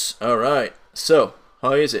 Yes. All right. So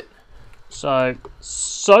how is it?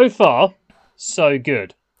 So far, so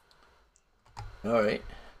good. All right.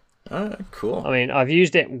 Cool. I mean, I've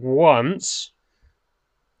used it once.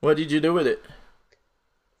 What did you do with it?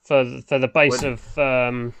 For the base of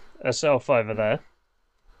a shelf over there.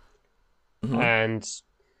 Mm-hmm. And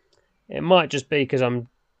it might just be because I'm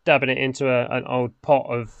dabbing it into an old pot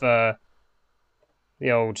of the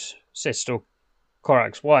old Sistel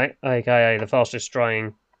Corax White, aka the fastest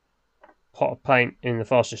drying pot of paint in the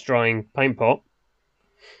fastest drying paint pot.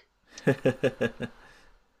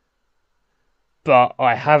 But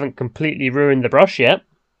I haven't completely ruined the brush yet.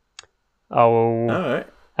 I will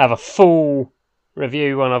have a full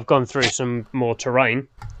review when I've gone through some more terrain,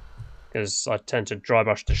 because I tend to dry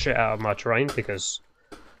brush the shit out of my terrain, because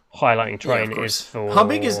highlighting terrain is for how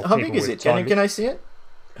big is it? Can I see it?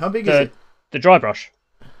 How big is it? The dry brush.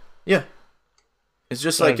 Yeah. It's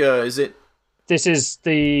just like is it? This is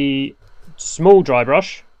the small dry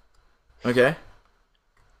brush. Okay.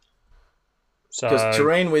 Because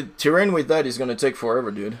terrain with that is gonna take forever,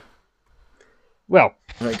 dude. Well,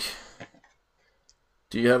 like,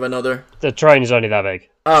 do you have another? The terrain is only that big.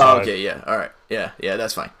 Oh, okay, yeah, all right, yeah,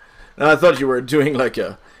 that's fine. No, I thought you were doing like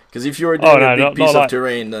a, because if you were doing a big piece of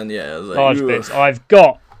terrain, then yeah, I was like, large bits. I've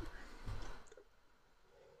got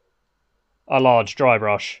a large dry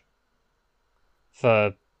brush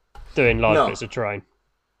for doing large No. bits of terrain.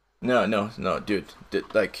 No, dude.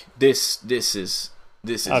 Like this is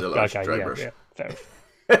a large dry brush. Yeah, fair.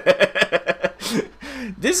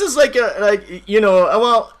 This is like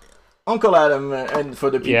well, Uncle Adam, and for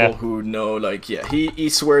the people who know, like, yeah, he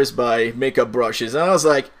swears by makeup brushes, and I was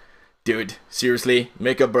like, dude, seriously,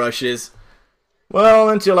 makeup brushes? Well,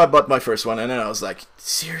 until I bought my first one, and then I was like,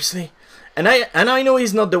 seriously? And I know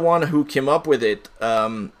he's not the one who came up with it.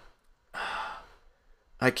 I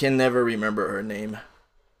can never remember her name.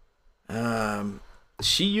 I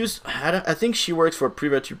think she works for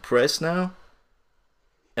Privateer Press now,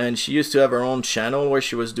 and she used to have her own channel where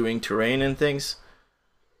she was doing terrain and things.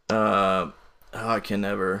 I can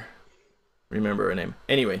never remember her name.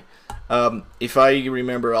 Anyway, if I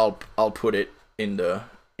remember, I'll put it in the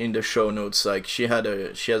show notes. Like, she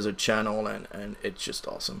has a channel, and it's just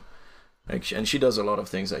awesome. Like, and she does a lot of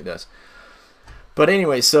things like that. But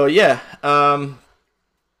anyway, so yeah,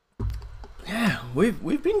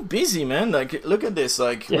 we've been busy, man. Like, look at this.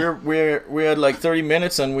 Like, we're at like 30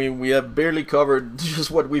 minutes, and we have barely covered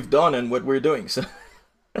just what we've done and what we're doing. So,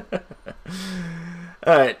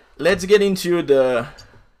 all right, let's get into the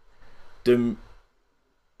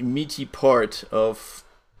meaty part of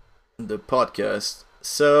the podcast.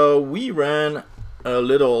 So we ran a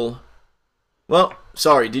little. Well,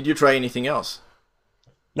 sorry. Did you try anything else?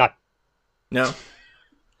 No.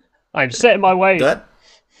 I'm set in my ways.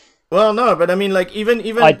 Well, no, but I mean, like, even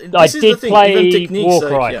I this is did the thing, play even techniques,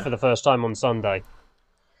 Warcry like, for the first time on Sunday.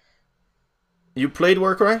 You played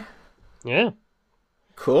Warcry? Yeah.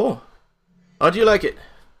 Cool. How do you like it?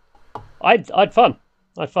 I'd fun.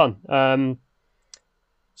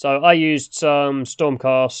 So I used some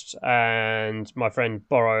Stormcast, and my friend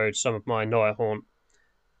borrowed some of my Noirhaunt,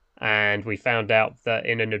 and we found out that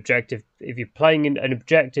if you're playing in an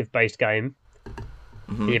objective-based game,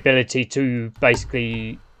 the ability to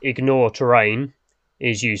basically ignore terrain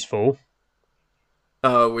is useful.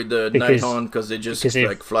 With the Nighthaunt, because they just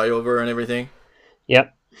like fly over and everything.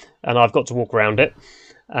 Yep, and I've got to walk around it.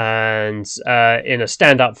 And in a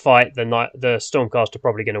stand-up fight, the Stormcast are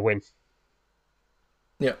probably going to win.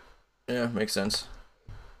 Yeah, makes sense.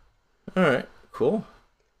 All right, cool.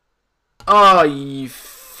 Oh, you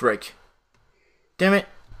frick! Damn it!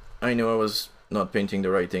 I knew I was not painting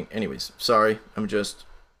the right thing. Anyways, sorry. I'm just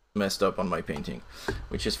messed up on my painting,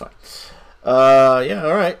 which is fine. Yeah,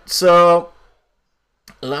 all right. So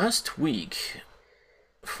last week,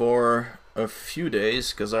 for a few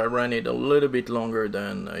days, because I ran it a little bit longer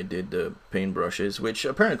than I did the paintbrushes, which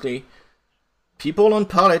apparently people on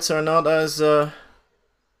pallets are not as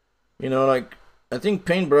like, I think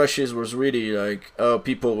paintbrushes was really like,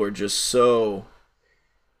 people were just so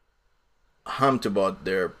humped about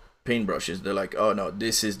their paintbrushes. They're like, oh no,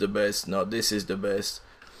 this is the best, no, this is the best.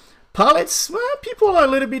 Pallets, well, people are a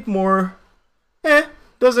little bit more,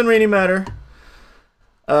 doesn't really matter.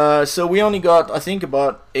 So we only got, I think,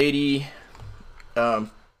 about 80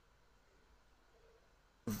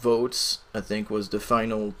 votes, I think, was the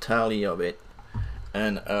final tally of it.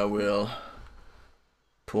 And I will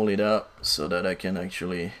pull it up so that I can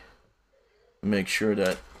actually make sure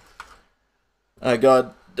that I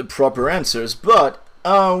got the proper answers. But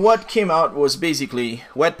what came out was basically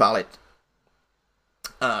wet palette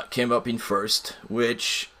came up in first,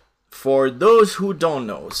 which, for those who don't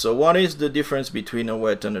know, so what is the difference between a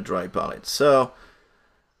wet and a dry palette? So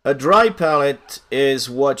a dry palette is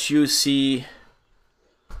what you see,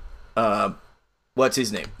 what's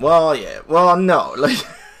his name? Well, yeah, well, no, like,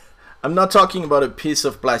 I'm not talking about a piece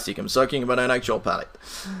of plastic, I'm talking about an actual palette.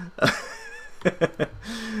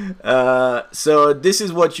 So this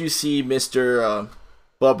is what you see Mr.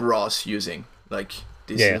 Bob Ross using, like,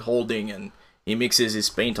 this is holding, and he mixes his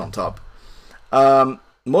paint on top.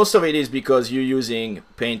 Most of it is because you're using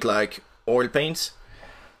paint like oil paints.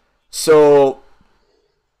 So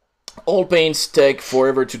oil paints take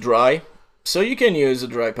forever to dry, so you can use a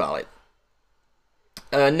dry palette.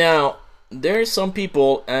 Now, there's some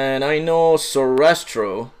people, and I know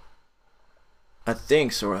Sorastro, I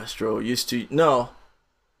think Sorastro used to,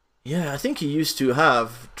 I think he used to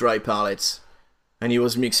have dry palettes, and he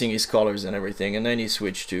was mixing his colors and everything, and then he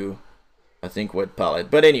switched to, I think, wet palette.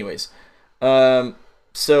 But anyways,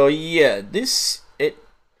 so yeah,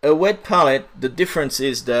 a wet palette, the difference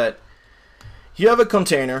is that you have a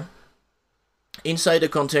container. Inside the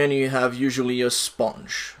container you have usually a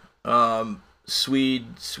sponge,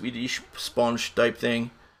 Swedish sponge type thing.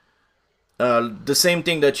 The same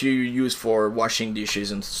thing that you use for washing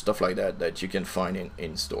dishes and stuff like that, that you can find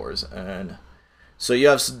in stores. And so you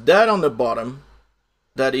have that on the bottom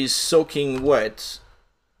that is soaking wet,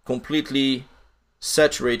 completely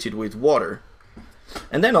saturated with water.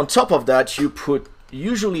 And then on top of that, you put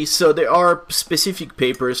usually, so there are specific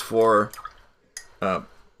papers for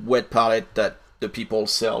wet palette that the people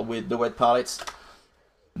sell with the wet palettes.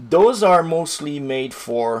 Those are mostly made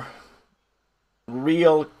for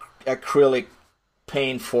real acrylic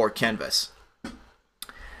paint for canvas.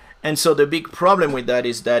 And so the big problem with that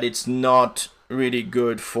is that it's not really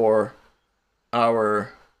good for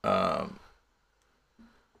our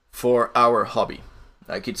hobby.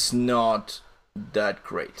 Like, it's not that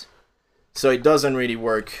great. So it doesn't really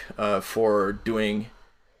work for doing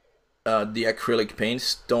the acrylic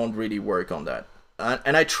paints. Don't really work on that.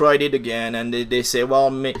 And I tried it again, and they say,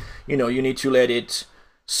 well, you know, you need to let it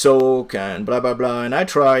soak and blah blah blah. And I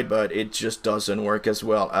tried, but it just doesn't work as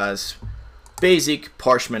well as basic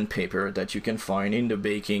parchment paper that you can find in the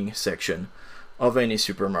baking section of any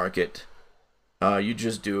supermarket. You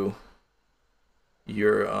just do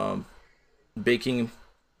your baking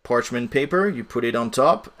parchment paper, you put it on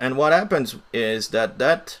top, and what happens is that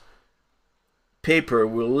that paper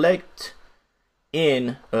will let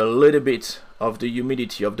in a little bit of the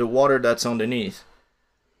humidity of the water that's underneath,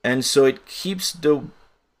 and so it keeps the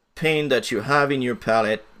paint that you have in your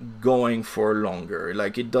palette going for longer.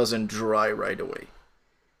 Like, it doesn't dry right away.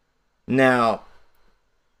 Now,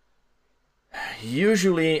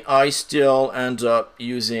 usually I still end up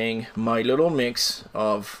using my little mix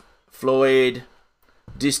of Floaid,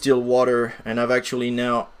 distilled water, and I've actually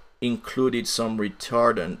now included some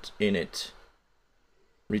retardant in it.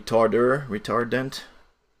 Retardant,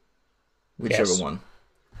 whichever yes. one,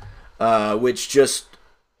 which just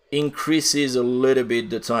increases a little bit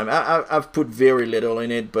the time. I've put very little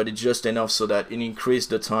in it, but it's just enough so that it increases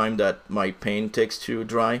the time that my paint takes to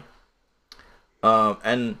dry.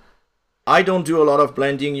 And I don't do a lot of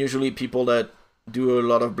blending. Usually people that do a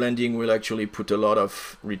lot of blending will actually put a lot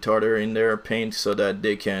of retarder in their paint so that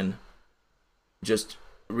they can just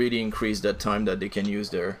really increase that time that they can use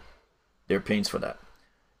their paints for that.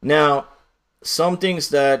 Now, some things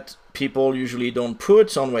that people usually don't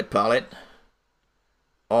put on wet palette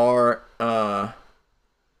are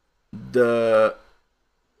the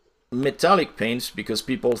metallic paints, because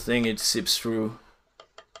people think it seeps through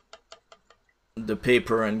the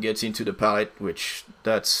paper and gets into the palette, which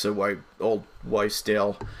that's a old wives'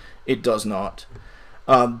 tale. It does not.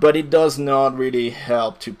 But it does not really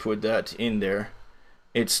help to put that in there.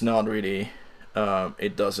 It's not really,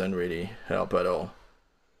 it doesn't really help at all.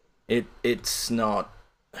 It's not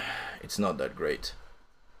that great.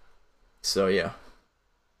 So yeah.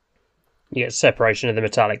 You get separation of the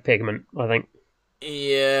metallic pigment, I think.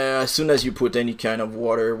 Yeah, as soon as you put any kind of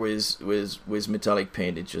water with metallic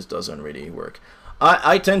paint, it just doesn't really work.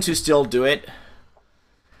 I tend to still do it.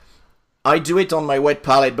 I do it on my wet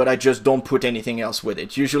palette, but I just don't put anything else with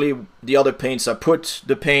it. Usually the other paints, I put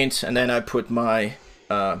the paint and then I put my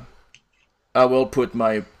I will put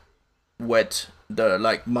my wet,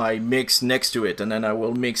 like my mix next to it, and then I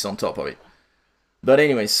will mix on top of it. But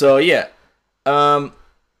anyway, so yeah,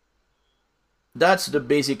 that's the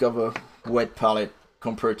basic of a wet palette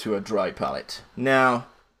compared to a dry palette. Now,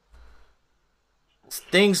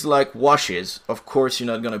 things like washes, of course you're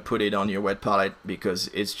not gonna put it on your wet palette because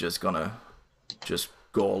it's just gonna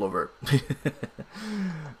go all over.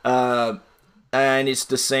 And it's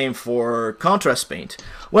the same for contrast paint.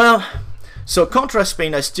 Well, so contrast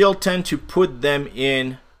paint, I still tend to put them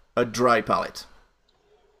in a dry palette.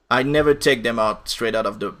 I never take them out straight out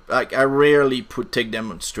of the, like, I rarely take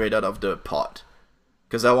them straight out of the pot,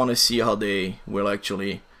 because I want to see how they will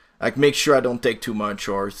actually, like, make sure I don't take too much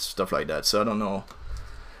or stuff like that. So I don't know.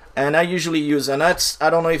 And I usually use, and that's, I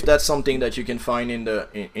don't know if that's something that you can find in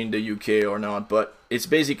the UK or not, but it's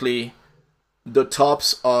basically the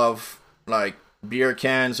tops of, like, beer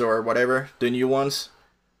cans or whatever, the new ones,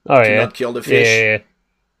 to not kill the fish. Yeah.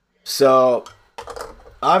 So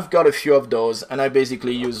I've got a few of those, and I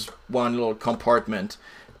basically use one little compartment.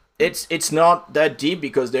 It's not that deep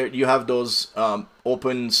because there you have those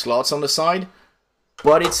open slots on the side,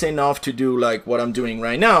 but it's enough to do like what I'm doing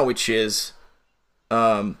right now, which is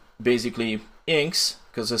basically inks,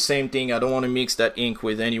 because the same thing, I don't want to mix that ink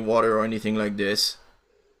with any water or anything like this.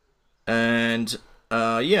 And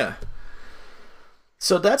yeah,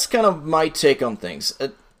 so that's kind of my take on things.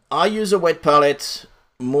 I use a wet palette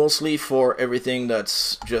mostly for everything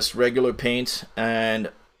that's just regular paint,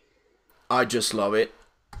 and I just love it.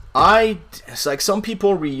 It's like some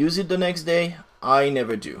people reuse it the next day. I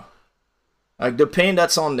never do. Like, the paint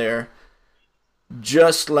that's on there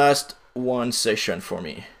just lasts one session for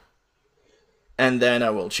me, and then I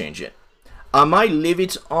will change it. I might leave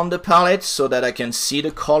it on the palette so that I can see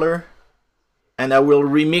the color, and I will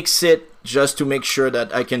remix it just to make sure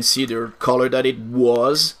that I can see the color that it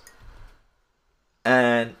was,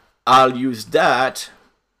 and I'll use that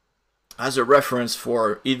as a reference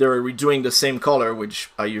for either redoing the same color,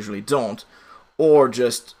 which I usually don't, or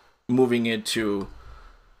just moving it to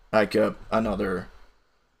like another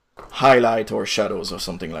highlight or shadows or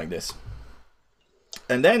something like this.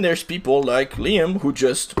 And then there's people like Liam who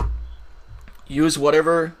just use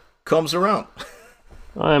whatever comes around.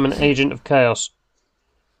 I am an agent of chaos.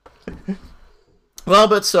 Well,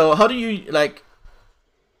 but so how do you like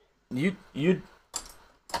you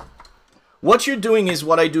what you're doing is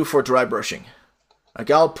what I do for dry brushing.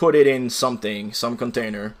 Like I'll put it in some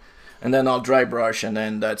container, and then I'll dry brush, and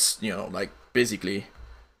then that's, you know, like basically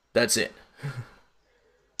that's it.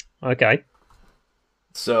 Okay.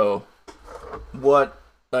 So what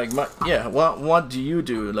what do you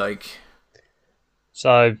do, like?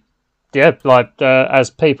 So yeah, like as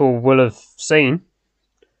people will have seen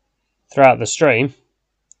throughout the stream,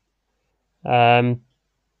 I'll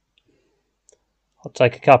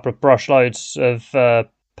take a couple of brush loads of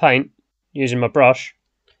paint using my brush.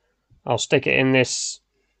 I'll stick it in this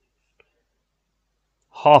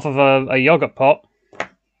half of a yogurt pot,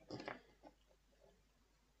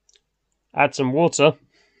 add some water,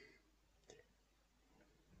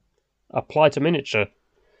 apply to miniature.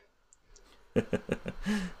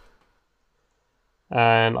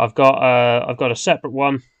 And I've got a separate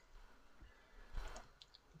one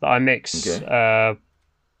that I mix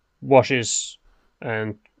washes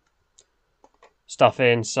and stuff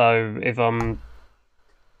in. So if I'm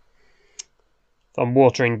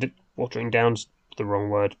watering down's the wrong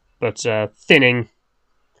word, but thinning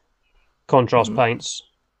contrast paints,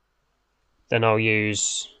 then I'll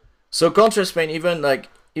use. So contrast paint, even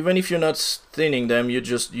if you're not thinning them, you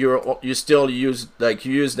still use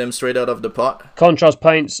them straight out of the pot. Contrast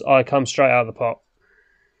paints, I come straight out of the pot.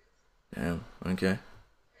 Yeah. Okay.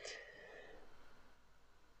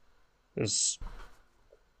 I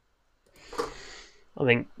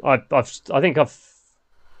think I've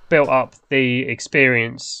built up the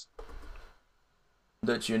experience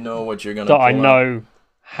that you know what you're gonna. That I know out.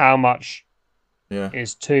 How much Yeah.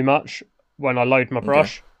 is too much when I load my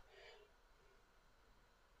brush.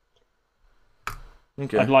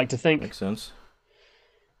 Okay. I'd like to think. Makes sense.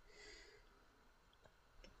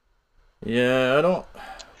 Yeah,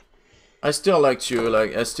 I still like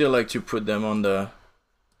to put them on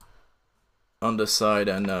the side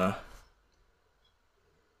and I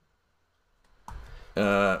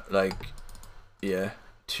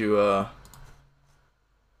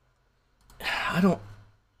don't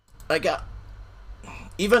like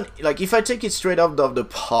even like if I take it straight out of the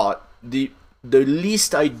pot, the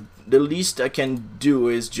least I can do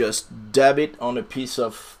is just dab it on a piece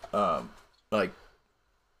of like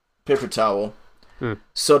paper towel,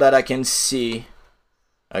 so that I can see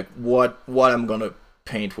like what I'm gonna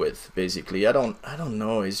paint with. Basically, I don't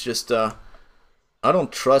know. It's just I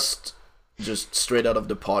don't trust just straight out of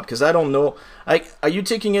the pot because I don't know. Are you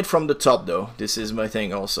taking it from the top though? This is my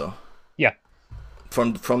thing also. Yeah.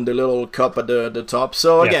 From the little cup at the top.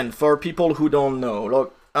 So again, for people who don't know,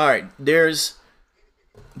 look. All right, there's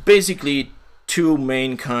basically two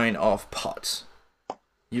main kind of pots.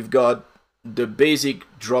 You've got the basic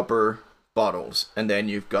dropper bottles, and then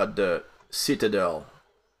you've got the Citadel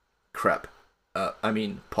crap.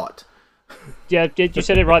 Pot. Yeah, you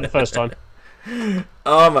said it right the first time.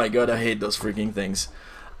 Oh my god, I hate those freaking things.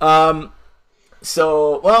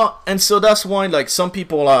 So that's why like some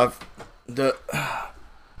people have the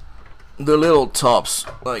little tops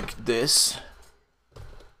like this.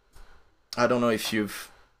 I don't know if you've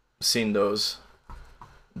seen those,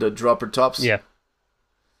 the dropper tops. Yeah.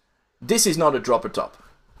 This is not a dropper top.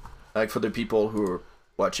 Like for the people who are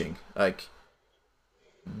watching, like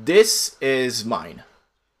this is mine.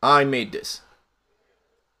 I made this.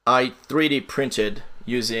 I 3D printed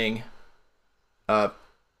using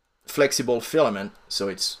flexible filament, so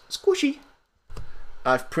it's squishy.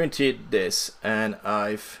 I've printed this and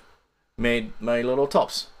I've made my little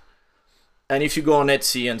tops. And if you go on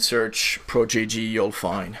Etsy and search ProJG, you'll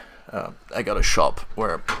find I got a shop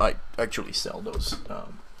where I actually sell those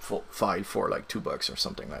file for like $2 or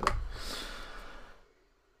something like that.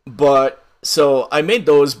 But so I made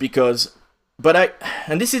those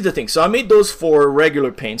and this is the thing. So I made those for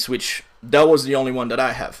regular paints, which that was the only one that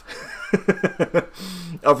I have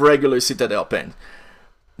of regular Citadel paint.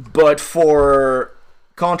 But for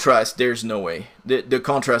contrast, there's no way. The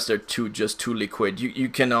contrasts are too liquid. You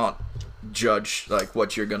cannot judge like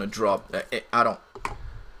what you're gonna drop.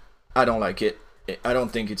 I don't like it. I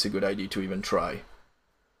don't think it's a good idea to even try.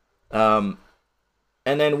 And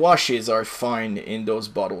And then washes are fine in those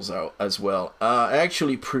bottles out as well. I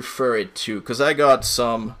actually prefer it too, because I got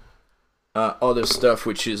some other stuff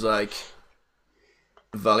which is like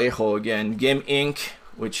Vallejo again, Game Ink,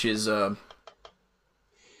 which is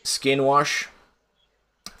skin wash.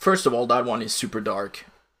 First of all, that one is super dark.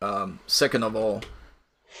 Second of all,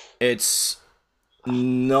 it's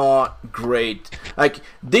not great. Like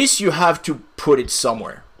this, you have to put it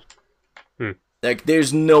somewhere. Like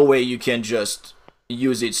there's no way you can just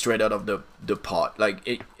use it straight out of the pot. Like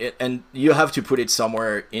it and you have to put it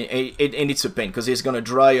somewhere. And it's a pain because it's gonna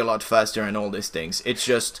dry a lot faster and all these things. It's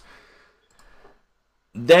just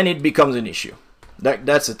then it becomes an issue.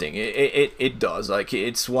 That's the thing. It does. Like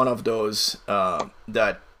it's one of those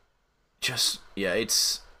that just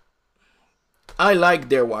it's. I like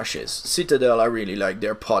their washes. Citadel, I really like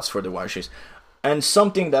their pots for the washes. And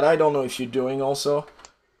something that I don't know if you're doing also.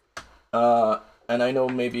 And I know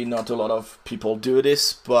maybe not a lot of people do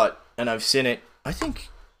this, and I've seen it. I think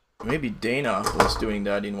maybe Dana was doing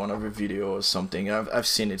that in one of her videos or something. I've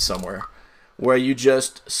seen it somewhere, where you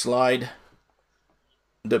just slide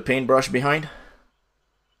the paintbrush behind.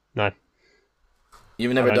 No,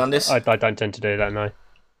 you've never done this. I don't tend to do that. No,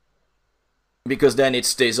 because then it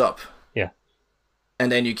stays up. Yeah,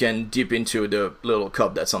 and then you can dip into the little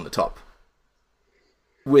cup that's on the top,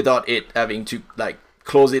 without it having to like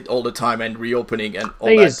close it all the time and reopening and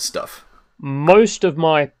all that stuff. Most of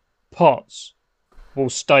my pots will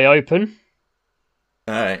stay open.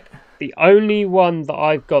 Alright. The only one that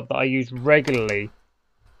I've got that I use regularly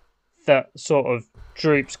that sort of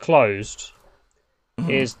droops closed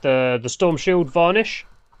is the Storm Shield varnish.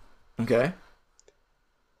 Okay.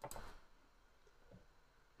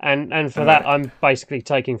 And for that I'm basically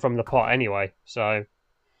taking from the pot anyway, so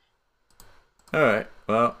alright,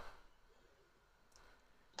 well.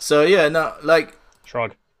 So yeah, no, like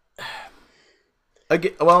shrug.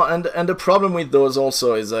 Well, and the problem with those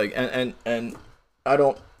also is like, and I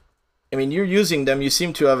mean, you're using them. You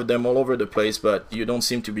seem to have them all over the place, but you don't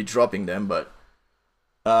seem to be dropping them. But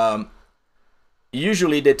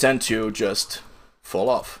usually they tend to just fall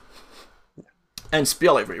off and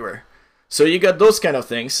spill everywhere. So you got those kind of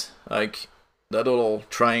things, like that little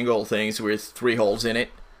triangle things with 3 holes in it.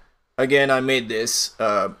 Again, I made this,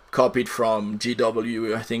 copied from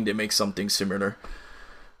GW. I think they make something similar.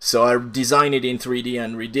 So I designed it in 3D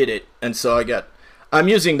and redid it. And so I'm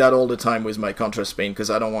using that all the time with my contrast paint because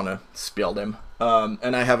I don't want to spill them.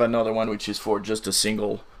 And I have another one which is for just a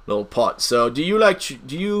single little pot. So do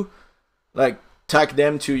you tack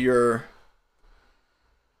them to your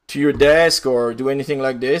desk or do anything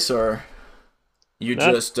like this, or you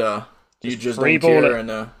just don't care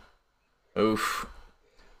and oof.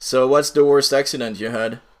 So what's the worst accident you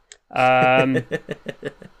had?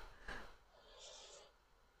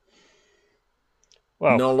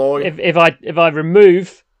 Well, no lawyer. If I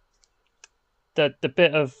remove the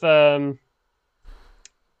bit of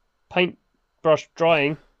paintbrush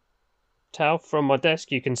drying towel from my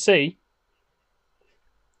desk, you can see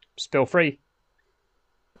spill free.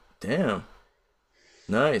 Damn.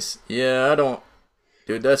 Nice. Yeah, I don't.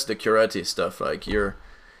 Dude, that's the karate stuff. Like you're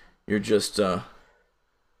just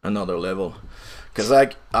another level. Cause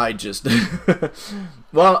I just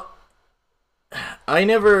well, I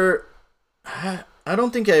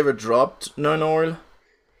don't think I ever dropped non-oil.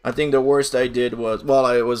 I think the worst I did was, well,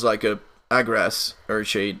 it was like a Agras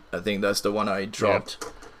Earthshade. I think that's the one I dropped.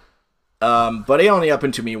 Yeah. But it only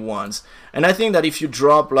happened to me once. And I think that if you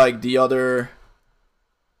drop like the other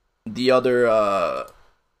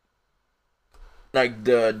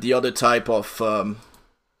type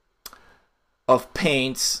of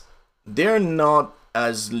paints, they're not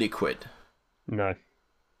as liquid. No.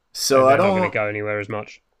 So they're not going to go anywhere as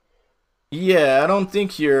much. Yeah, I don't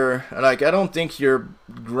think you're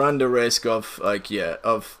run the risk of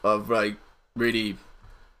of really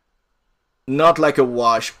not like a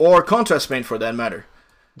wash or contrast paint for that matter.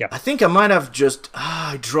 Yeah. I think I might have just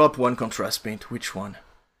I dropped one contrast paint. Which one?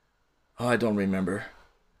 Oh, I don't remember.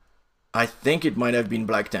 I think it might have been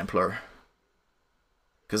Black Templar.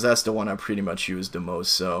 Because that's the one I pretty much used the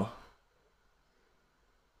most, so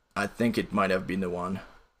I think it might have been the one.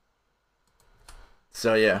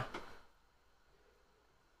 So yeah.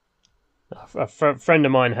 A friend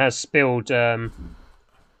of mine has spilled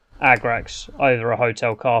Agrax over a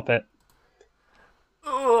hotel carpet.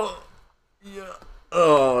 Oh, yeah.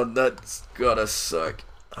 Oh, that's gotta suck.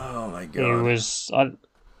 Oh my god. He was... I can't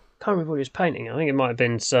remember what he was painting. I think it might have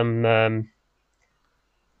been some...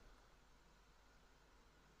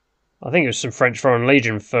 I think it was some French Foreign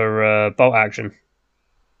Legion for bolt action.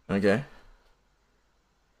 Okay.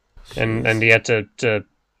 And he had to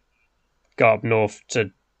go up north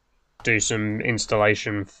to do some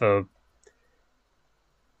installation for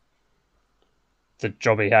the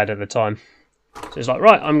job he had at the time. So he's like,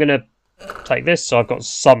 right, I'm going to take this, so I've got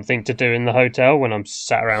something to do in the hotel when I'm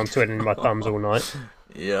sat around twiddling my thumbs all night.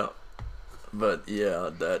 Yeah. But yeah,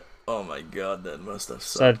 that... Oh my god, that must have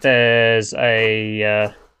sucked. So there's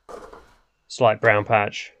a slight brown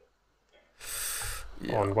patch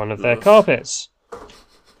on one of their carpets.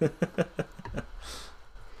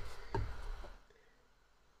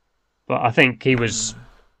 But I think he was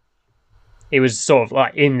sort of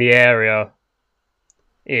like in the area-ish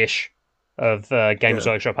of Games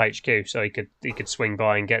Workshop HQ, so he could swing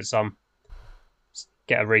by and get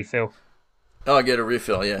a refill. Oh, get a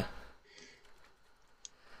refill, yeah.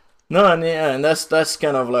 No, and that's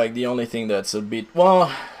kind of like the only thing that's a bit...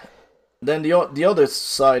 Well, then the other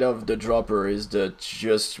side of the dropper is that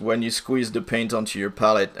just when you squeeze the paint onto your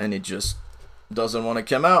palette and it just doesn't want to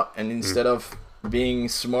come out, and instead of being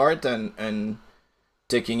smart and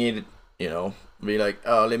taking it, you know, be like,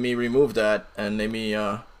 oh, let me remove that and let me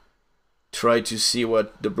try to see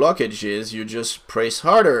what the blockage is, you just press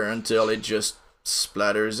harder until it just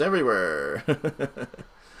splatters everywhere.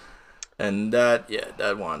 And that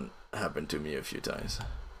one happened to me a few times.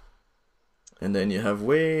 And then you have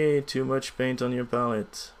way too much paint on your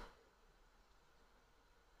palette.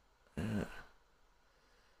 Yeah.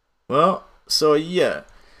 Well, so yeah.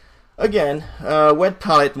 Again, wet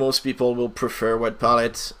palette, most people will prefer wet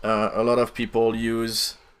palette. A lot of people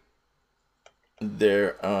use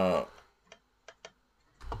their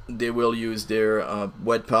they will use their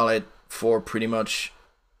wet palette for pretty much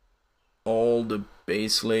all the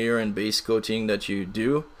base layer and base coating that you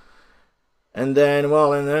do. And then,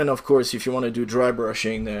 well, and then of course, if you want to do dry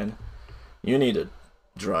brushing, then you need a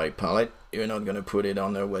dry palette. You're not gonna put it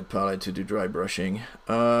on a wet palette to do dry brushing.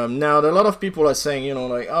 Now, a lot of people are saying, you know,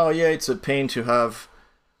 like, oh yeah, it's a pain to have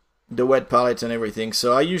the wet palette and everything.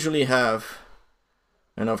 So I usually have,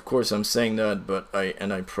 and of course I'm saying that, but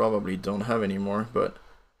I probably don't have anymore. But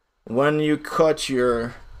when you cut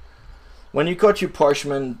your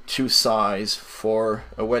parchment to size for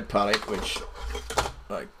a wet palette, which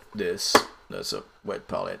like this, that's a wet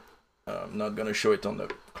palette. I'm not gonna show it on the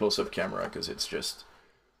close-up camera because it's just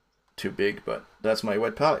too big, but that's my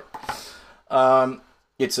wet palette.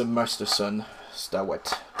 It's a Masterson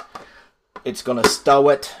Stawet. It's gonna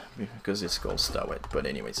Stawet because it's called Stawet, but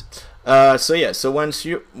anyways. So yeah, so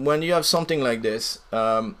when you have something like this,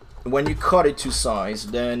 when you cut it to size,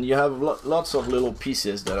 then you have lots of little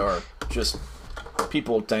pieces that are just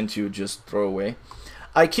people tend to just throw away.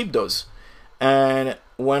 I keep those, and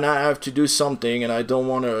when I have to do something and I don't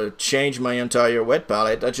want to change my entire wet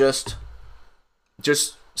palette, I just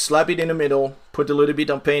slap it in the middle, put a little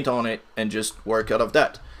bit of paint on it, and just work out of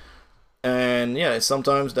that. And yeah,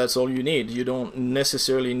 sometimes that's all you need. You don't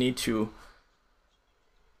necessarily need to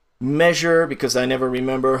measure, because I never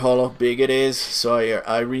remember how big it is, so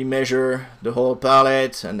I remeasure the whole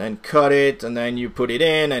palette and then cut it, and then you put it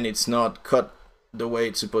in and it's not cut the way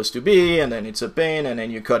it's supposed to be, and then it's a pain, and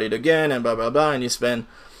then you cut it again, and blah blah blah, and you spend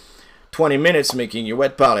 20 minutes making your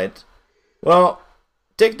wet palette. Well,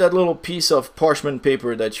 take that little piece of parchment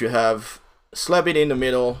paper that you have, slap it in the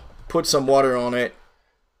middle, put some water on it,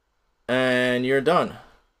 and you're done.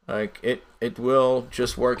 Like it will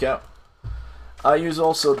just work out. I use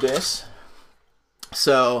also this,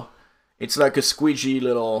 so it's like a squeegee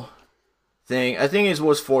little thing. I think it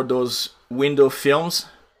was for those window films.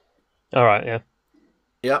 All right, yeah.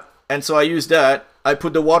 Yeah, and so I use that. I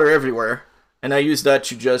put the water everywhere, and I use that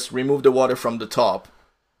to just remove the water from the top.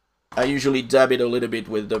 I usually dab it a little bit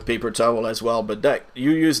with the paper towel as well, but that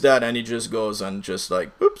you use that and it just goes and just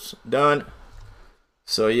like, oops, done.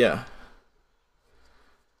 So yeah,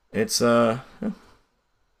 it's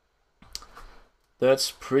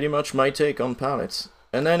that's pretty much my take on palettes.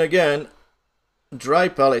 And then again, dry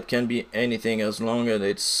palette can be anything as long as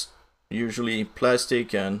it's usually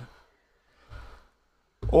plastic and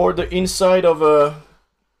or the inside of a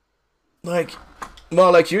like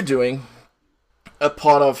you're doing a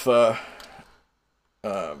pot of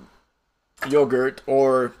yogurt,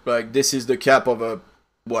 or like this is the cap of a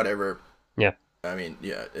whatever. Yeah. I mean,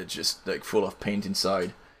 yeah, it's just like full of paint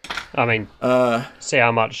inside. I mean, see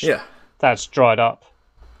how much yeah. that's dried up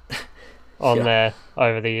on Yeah. there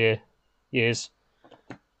over the years.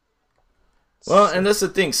 Well, and that's the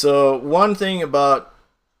thing. So one thing about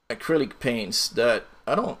acrylic paints that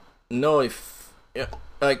I don't know if, yeah,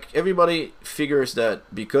 like everybody figures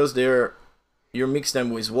that because you mix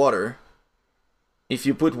them with water, if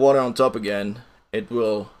you put water on top again, it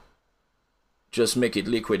will just make it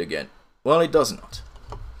liquid again. Well, it does not.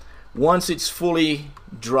 once it's fully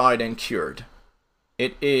dried and cured,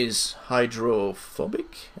 it is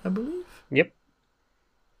hydrophobic, I believe. Yep.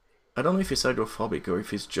 I don't know if it's hydrophobic or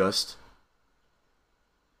if it's just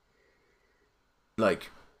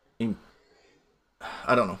like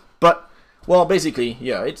I don't know. But well, basically,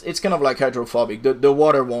 yeah, it's kind of like hydrophobic. The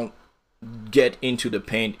water won't get into the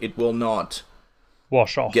paint. It will not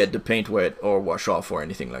wash off. Get the paint wet or wash off or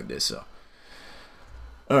anything like this. So,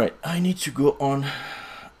 all right, I need to go on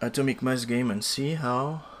Atomic Mass Game and see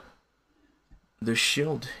how the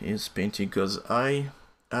shield is painting, because I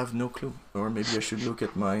have no clue. Or maybe I should look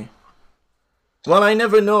at my... Well, I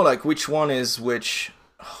never know like which one is which.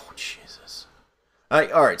 Oh, Jesus.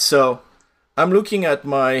 Alright, so I'm looking at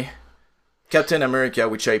my Captain America,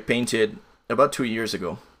 which I painted about 2 years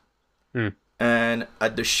ago. And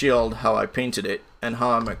at the shield, how I painted it, and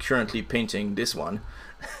how I'm currently painting this one.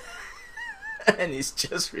 And it's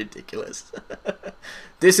just ridiculous.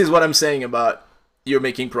 This is what I'm saying about you're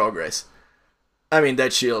making progress. I mean,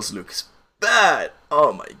 that shield looks bad.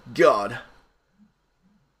 Oh my god.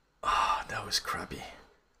 Oh, that was crappy.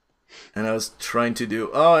 And I was trying to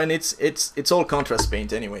do... Oh, and it's all contrast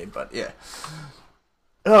paint anyway, but yeah.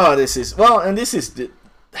 Oh, this is... Well, and this is...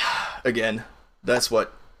 Again, that's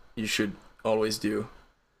what you should always do.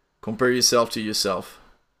 Compare yourself to yourself.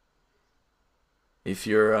 If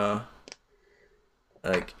you're...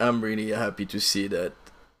 like, I'm really happy to see that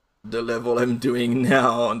the level I'm doing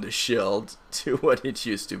now on the shield to what it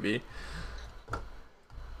used to be.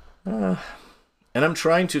 And I'm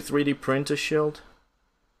trying to 3D print a shield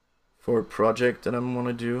for a project that I'm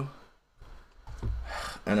gonna do.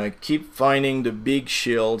 And I keep finding the big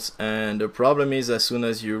shields, and the problem is as soon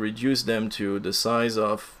as you reduce them to the size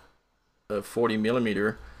of a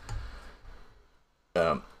 40mm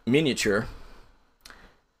miniature,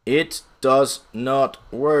 it does not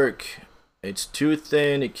work. It's too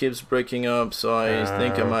thin, it keeps breaking up, so I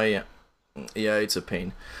think I might... Yeah, it's a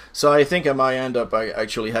pain. So I think I might end up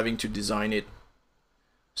actually having to design it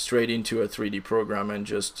straight into a 3D program and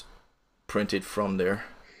just print it from there.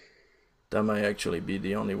 That might actually be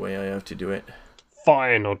the only way I have to do it.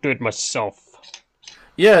 Fine, I'll do it myself.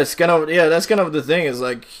 Yeah, it's kind of... Yeah, that's kind of the thing, is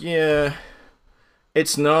like, yeah...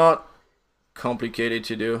 It's not complicated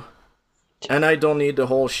to do. And I don't need the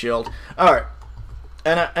whole shield. Alright.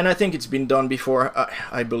 And I think it's been done before,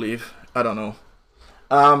 I believe. I don't know.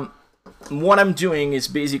 What I'm doing is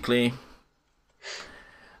basically...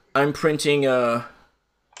 I'm printing a...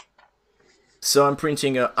 So I'm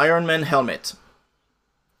printing a Iron Man helmet.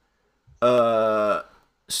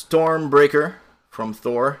 Stormbreaker from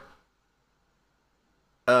Thor.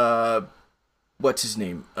 What's his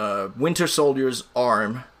name? Winter Soldier's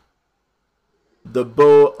arm. The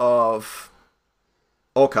bow of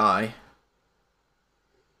Hawkeye.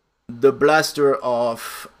 The blaster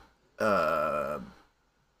of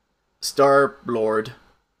Star-Lord.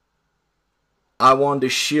 I want the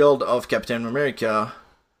shield of Captain America.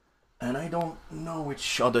 And I don't know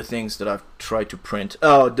which other things that I've tried to print.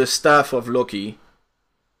 Oh, the staff of Loki.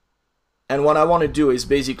 And what I want to do is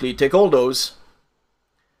basically take all those,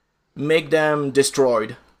 make them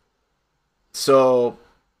destroyed. So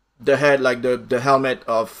the head, like the helmet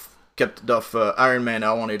of Iron Man,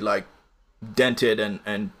 I want it like dented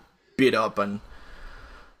and beat up, and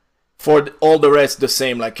for all the rest the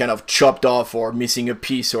same, like kind of chopped off or missing a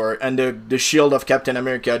piece, or and the shield of Captain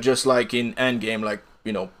America, just like in Endgame, like,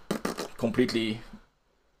 you know, completely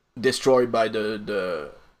destroyed by the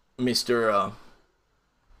Mr.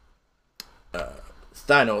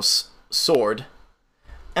 Thanos sword.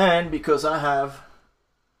 And because I have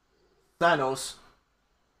Thanos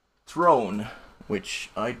throne, which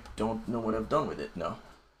I don't know what I've done with it now.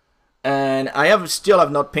 And I still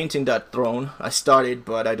have not painted that throne. I started,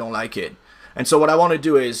 but I don't like it. And so what I want to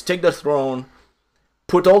do is take the throne,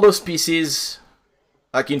 put all those pieces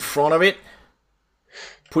like in front of it,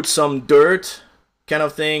 put some dirt kind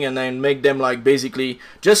of thing, and then make them like basically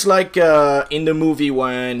just like in the movie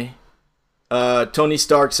when Tony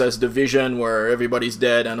Stark says the Vision, where everybody's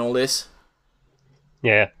dead and all this.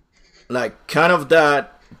 Yeah. Like kind of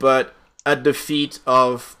that, but at the feet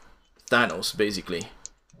of Thanos, basically.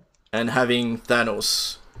 And having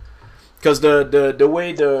Thanos, because the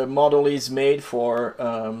way the model is made for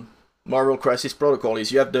Marvel Crisis Protocol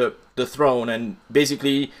is you have the throne, and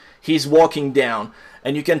basically he's walking down,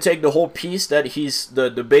 and you can take the whole piece that he's the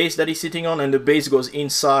base that he's sitting on, and the base goes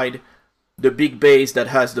inside the big base that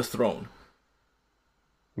has the throne.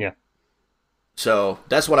 Yeah. So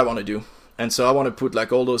that's what I want to do, and so I want to put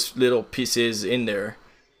like all those little pieces in there,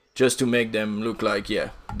 just to make them look like,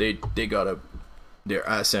 yeah, they got their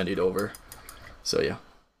ass handed over. So yeah,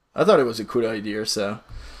 I thought it was a cool idea. So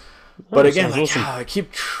But again, like, awesome. I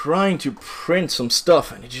keep trying to print some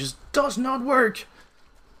stuff and it just does not work.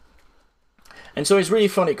 And so it's really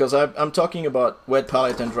funny because I'm talking about wet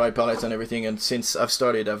palette and dry palette and everything, and since I've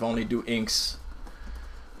started, I've only done inks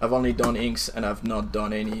and I've not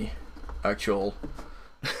done any actual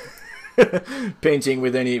painting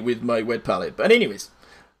with my wet palette. But anyways,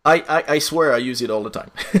 I swear I use it all the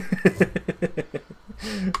time.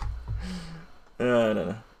 I don't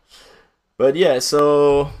know. But yeah,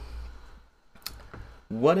 so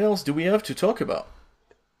what else do we have to talk about?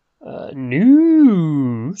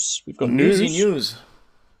 News. We've got Newsy news.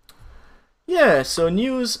 Yeah, so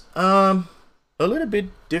news, a little bit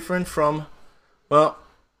different from, well,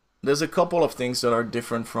 there's a couple of things that are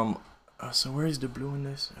different from, so where is the blue in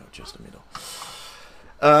this? Oh, just the middle.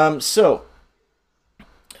 So,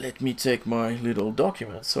 let me take my little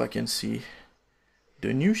document so I can see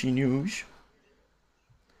the newsy news.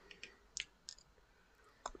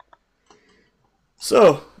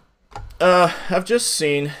 So, I've just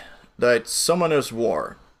seen that Summoner's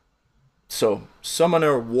War. So,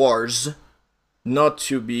 Summoner Wars, not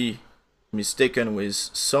to be mistaken with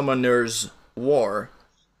Summoner's War.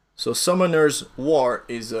 So, Summoner's War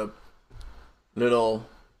is a little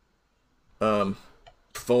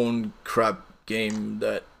phone crap game,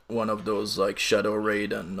 that one of those like Shadow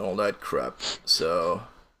Raid and all that crap. So,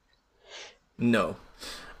 no.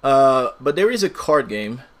 But there is a card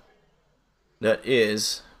game that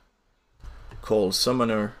is called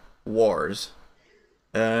Summoner Wars,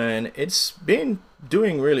 and it's been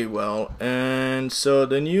doing really well. And so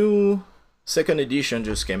the new second edition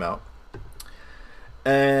just came out,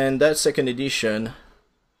 and that second edition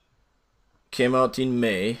came out in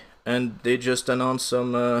May, and they just announced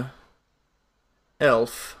some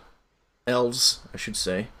elves, I should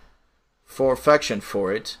say, for faction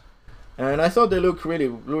for it. And I thought they looked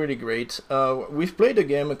really great. We've played the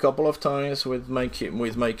game a couple of times with my kid,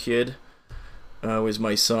 with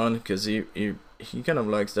my son, because he kind of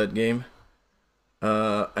likes that game.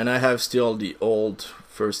 And I have still the old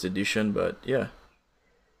first edition, but yeah.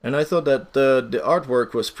 And I thought that the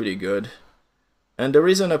artwork was pretty good. And the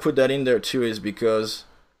reason I put that in there too is because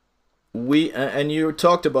and you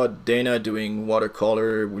talked about Dana doing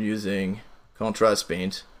watercolor using contrast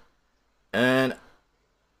paint, and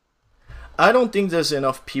I don't think there's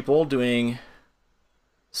enough people doing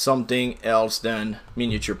something else than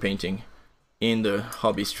miniature painting in the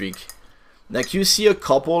hobby streak. Like, you see a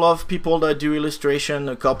couple of people that do illustration,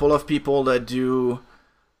 a couple of people that do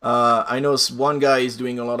I know one guy is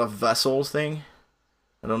doing a lot of vassal thing.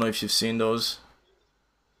 I don't know if you've seen those,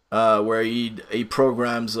 where he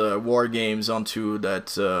programs war games onto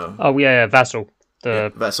that oh yeah, Vassal.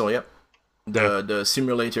 Vassal, yep. The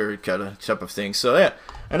simulator kind of type of thing. So yeah,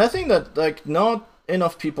 and I think that like not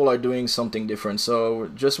enough people are doing something different. So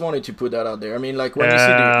just wanted to put that out there. I mean, like, when you see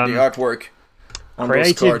the artwork on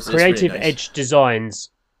those cards, Creative really nice. Edge Designs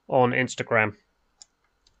on Instagram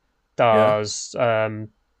does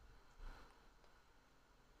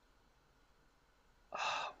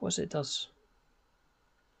what's it does?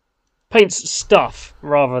 Paints stuff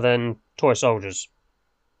rather than toy soldiers.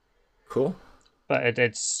 Cool. But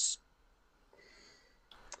it's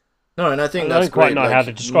no, and I think I that's don't quite great. know like, how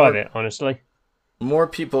to describe it, honestly. More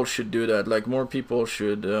people should do that. Like, more people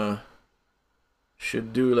should do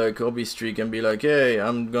like hobby streak and be like, hey,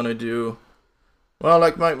 I'm gonna do, well,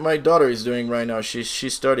 like my daughter is doing right now. She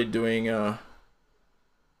started doing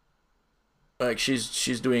like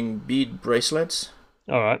she's doing bead bracelets.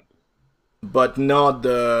 All right. But not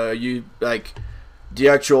the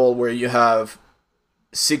actual where you have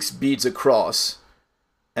 6 beads across,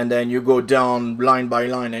 and then you go down line by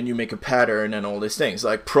line and you make a pattern and all these things,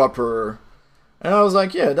 like proper. And I was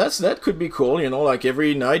like, yeah, that could be cool, you know, like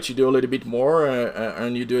every night you do a little bit more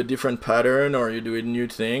and you do a different pattern, or you do new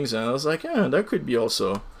things. And I was like, yeah, that could be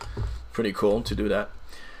also pretty cool to do that.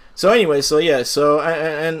 So anyway, so yeah, so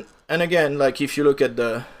and again, like, if you look at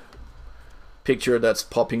the picture that's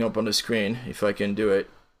popping up on the screen, if I can do it,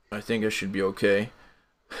 I think I should be okay.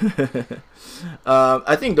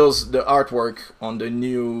 I think the artwork on the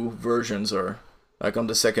new versions, are like on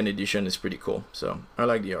the second edition, is pretty cool. So I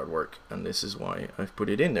like the artwork, and this is why I've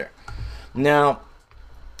put it in there. Now,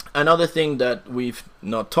 another thing that we've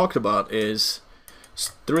not talked about is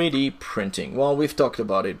 3D printing. Well, we've talked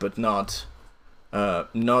about it, but not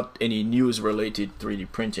any news related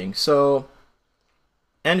 3D printing. So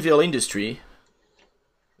Anvil Industry,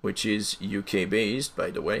 which is UK based, by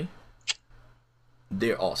the way,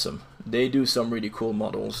 they're awesome. They do some really cool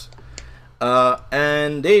models,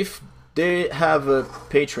 and they have a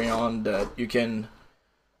Patreon that you can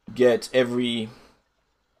get every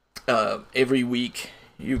week.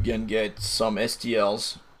 you can get some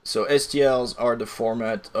STLs. So STLs are the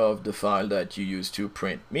format of the file that you use to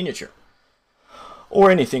print miniature. Or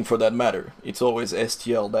anything for that matter. It's always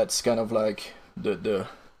STL. That's kind of like the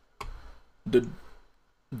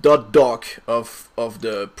 .doc of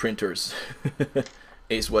the printers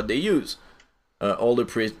is what they use. All the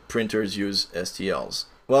printers use STLs.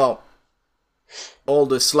 Well, all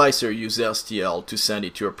the slicer use STL to send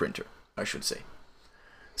it to a printer, I should say.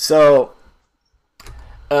 So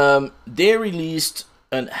they released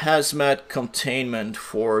an hazmat containment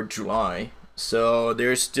for July. So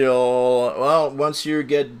there's still, well, once you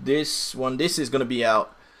get this one, this is gonna be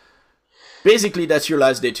out. Basically, that's your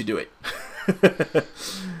last day to do it.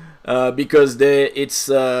 Because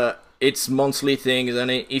it's monthly things,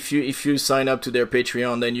 and if you sign up to their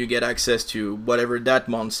Patreon, then you get access to whatever that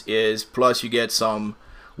month is. Plus, you get some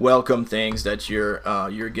welcome things that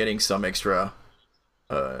you're getting some extra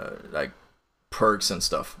like perks and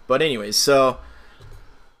stuff. But anyways, so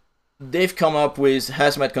they've come up with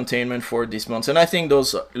hazmat containment for this month, and I think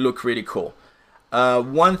those look really cool.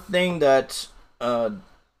 One thing that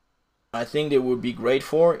I think they would be great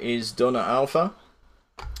for is Donna Alpha.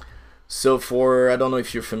 So I don't know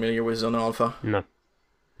if you're familiar with Zona Alpha. No.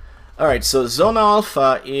 Alright, so Zona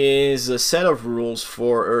Alpha is a set of rules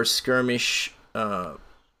for a skirmish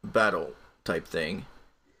battle type thing.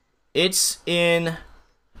 It's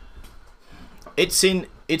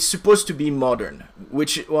supposed to be modern,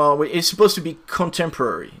 which, well, it's supposed to be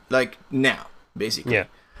contemporary, like now, basically. Yeah.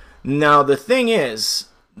 Now the thing is,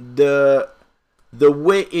 the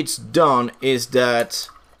way it's done is that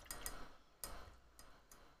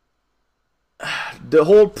the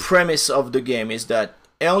whole premise of the game is that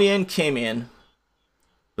alien came in,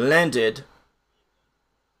 landed,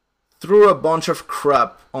 threw a bunch of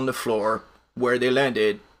crap on the floor where they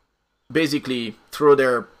landed, basically threw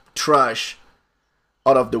their trash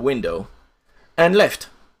out of the window, and left.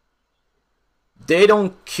 They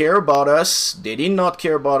don't care about us. They did not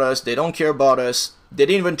care about us. They don't care about us. They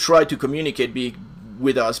didn't even try to communicate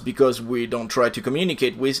with us because we don't try to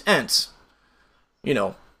communicate with ants. You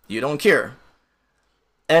know, you don't care.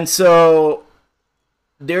 And so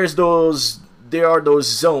there are those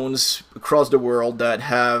zones across the world that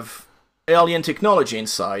have alien technology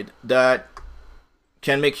inside that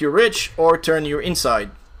can make you rich or turn your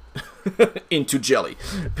inside into jelly,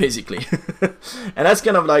 basically. And that's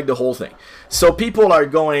kind of like the whole thing. So people are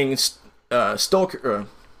going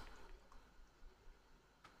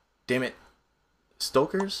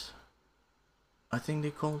stalkers, I think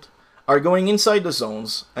they called, are going inside the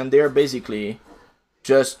zones, and they're basically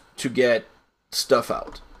just to get stuff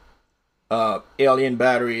out. Alien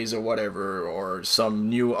batteries or whatever, or some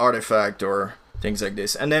new artifact or things like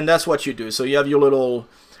this. And then that's what you do. So you have your little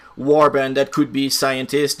warband that could be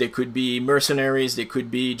scientists, they could be mercenaries, they could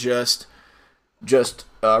be just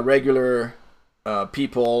regular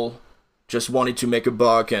people just wanted to make a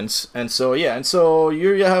buck, and so yeah, and so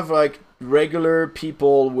you have like regular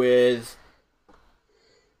people with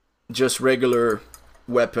just regular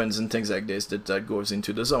weapons and things like this that goes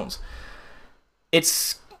into the zones.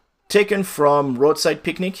 It's taken from Roadside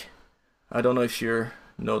Picnic. I don't know if you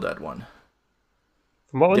know that one.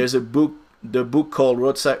 From what one? There's the book called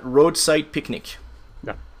Roadside Picnic.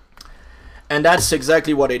 No. And that's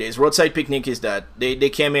exactly what it is. Roadside Picnic is that they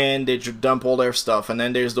came in, they dump all their stuff, and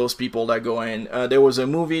then there's those people that go in. There was a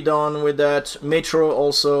movie done with that. Metro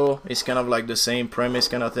also is kind of like the same premise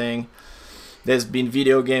kind of thing. There's been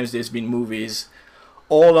video games, there's been movies,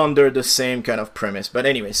 all under the same kind of premise. But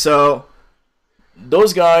anyway, so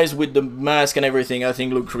those guys with the mask and everything, I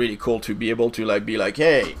think look really cool to be able to like be like,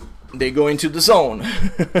 hey, they go into the zone.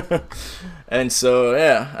 And so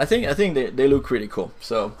yeah, I think they look really cool.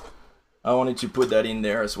 So I wanted to put that in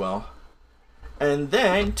there as well. And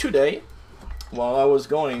then today, while I was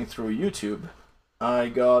going through YouTube, I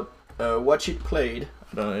got Watch It Played,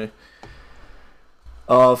 I don't know,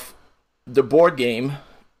 of the board game,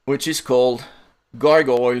 which is called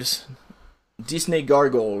Gargoyles, Disney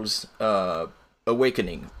Gargoyles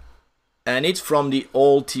Awakening. And it's from the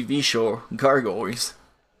old TV show Gargoyles,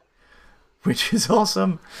 which is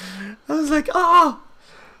awesome. I was like, ah! Oh!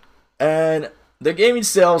 And the game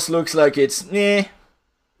itself looks like it's nah.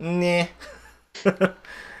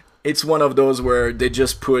 It's one of those where they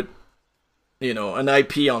just put, you know, an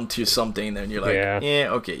IP onto something, and you're like, yeah,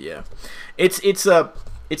 okay, yeah. It's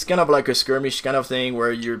kind of like a skirmish kind of thing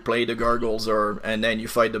where you play the gargoyles, and then you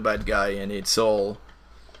fight the bad guy, and it's all,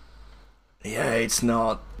 yeah, it's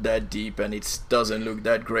not that deep, and it doesn't look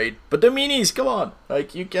that great. But the minis, come on,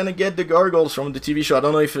 like you kind of get the gargoyles from the TV show. I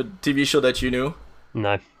don't know if a TV show that you knew.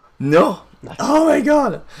 No. No. Oh my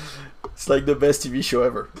god. It's like the best TV show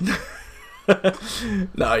ever.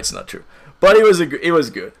 No, it's not true. But it was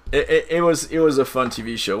good. It was a fun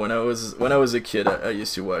TV show when I was a kid. I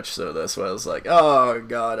used to watch, so that's why I was like, oh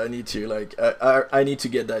god, I need to I need to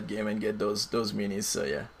get that game and get those minis. So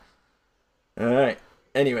yeah. All right.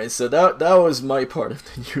 Anyway, so that was my part of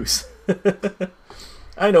the news.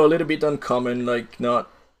 I know, a little bit uncommon, like not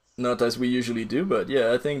as we usually do, but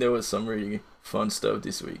yeah, I think there was some really fun stuff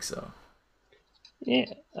this week. So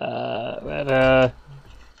yeah,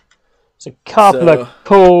 it's a couple of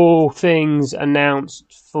cool things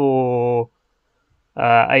announced for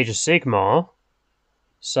Age of Sigmar.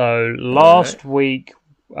 So last week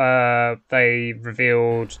they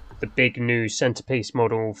revealed the big new centerpiece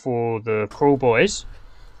model for the Crawl Boys.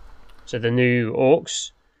 So the new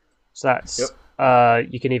orcs. So that's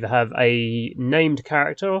you can either have a named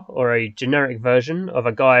character or a generic version of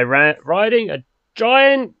a guy riding a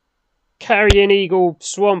giant carrion eagle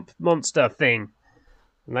swamp monster thing,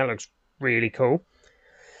 and that looks really cool.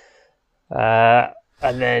 And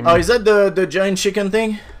then is that the giant chicken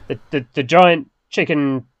thing? The giant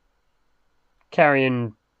chicken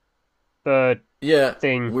carrion bird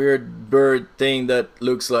thing. Weird bird thing that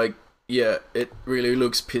looks like it really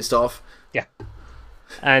looks pissed off. Yeah.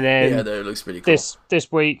 And then that looks pretty cool.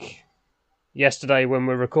 This week, yesterday when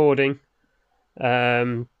we're recording,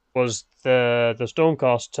 was the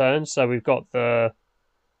Stormcast turn, so we've got the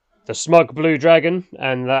smug blue dragon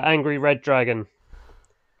and the angry red dragon,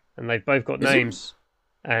 and they've both got names.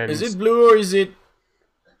 Is it blue or is it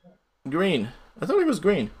green? I thought it was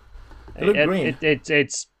green. It looked green.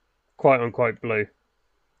 It's quote unquote blue.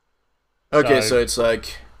 Okay, so it's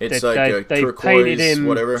like a turquoise, painted him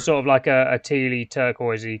whatever. Sort of like a tealy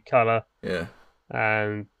turquoisey colour. Yeah.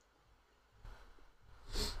 And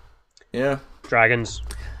yeah, dragons.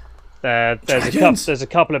 There's a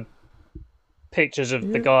couple of pictures of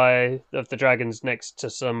the dragons next to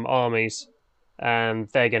some armies, and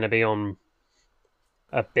they're going to be on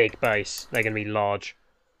a big base. They're going to be large.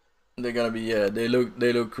 They're going to be They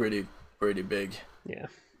look pretty big. Yeah.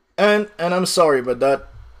 And I'm sorry, but that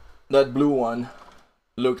blue one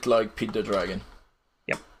looked like Pete the Dragon.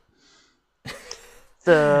 Yep.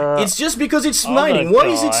 It's just because it's smiling. Why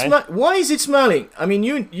is it smiling? I mean,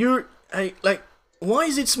 why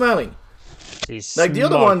is it smiling? He's like the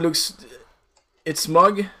other one looks. It's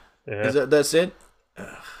smug. Yeah. That's it.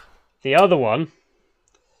 The other one.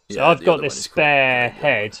 So I've got this spare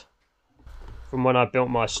head from when I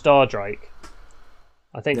built my Star Drake.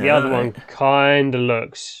 I think the other one kind of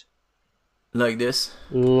looks like this,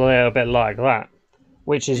 a little bit like that,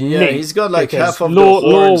 which is neat. Yeah, he's got like half of lore, the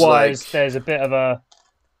horns. Lore-wise, there's a bit of a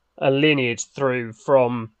lineage through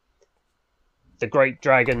from the Great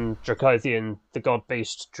Dragon Dracothian, the God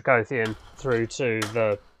Beast Dracothian, through to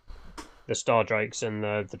the Star Drakes and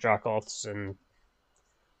the Dracoths, and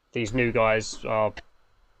these new guys are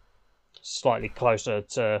slightly closer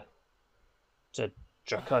to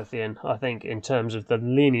Dracothian, I think, in terms of the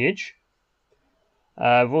lineage.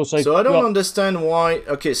 So I don't understand why.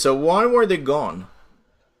 Okay, so why were they gone?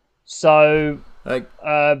 So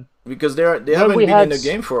because they haven't been in the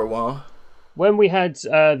game for a while. When we had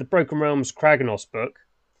the Broken Realms Kragnos book,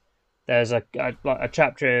 there's a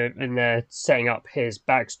chapter in there setting up his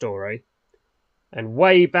backstory, and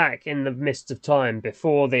way back in the mist of time,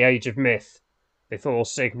 before the Age of Myth, before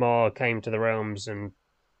Sigmar came to the realms and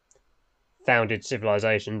founded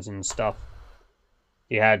civilizations and stuff,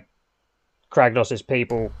 you had Kragnos'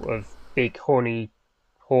 people of big horned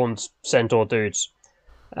centaur dudes,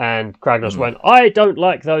 and Kragnos went, I don't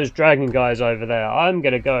like those dragon guys over there, I'm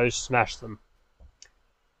gonna go smash them.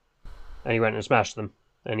 And he went and smashed them,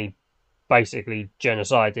 and he basically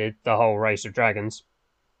genocided the whole race of dragons.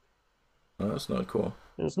 Oh, that's not cool.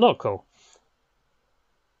 It's not cool.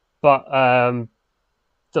 But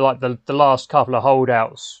the last couple of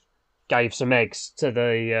holdouts gave some eggs to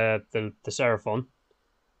the Seraphon,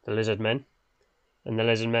 the lizard men, and the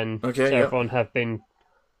lizard men Seraphon have been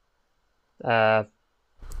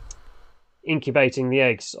incubating the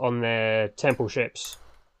eggs on their temple ships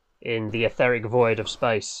in the etheric void of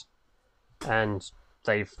space, and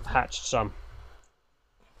they've hatched some.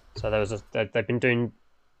 So they've been doing,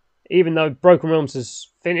 even though Broken Realms is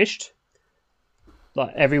finished,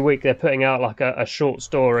 like every week they're putting out like a short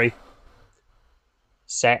story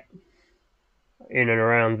set in and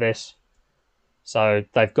around this. So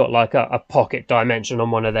they've got like a pocket dimension on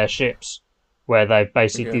one of their ships where they've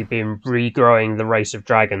basically been regrowing the race of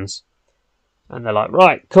dragons. And they're like,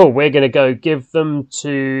 right, cool, we're going to go give them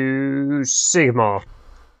to Sigmar.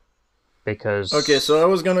 Because... so I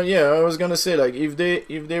was gonna say, like, if they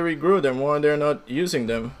regrew them, why they're not using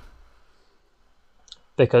them?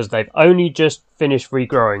 because they've only just finished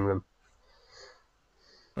regrowing them.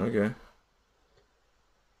 Okay.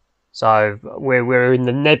 So we're in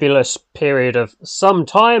the nebulous period of some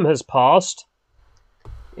time has passed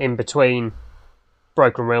in between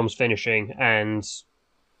Broken Realms finishing and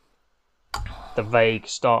the vague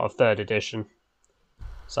start of 3rd edition.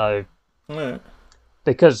 So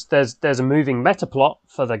because there's a moving meta plot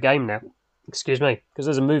for the game now. Excuse me, because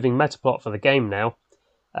there's a moving meta plot for the game now.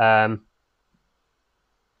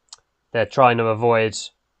 They're trying to avoid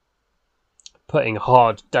putting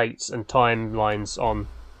hard dates and timelines on.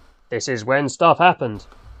 This is when stuff happened,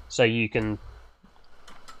 so you can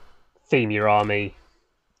theme your army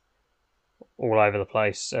all over the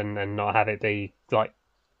place and not have it be like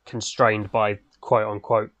constrained by quote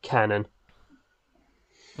unquote canon.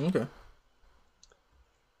 Okay.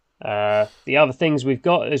 The other things we've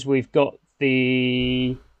got is we've got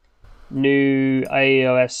the new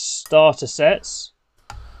AOS starter sets,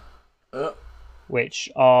 which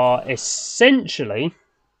are essentially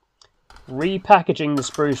repackaging the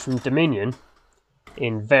sprues from Dominion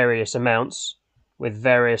in various amounts with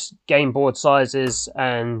various game board sizes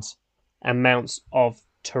and amounts of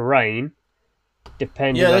terrain,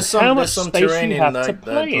 depending on how much space you have to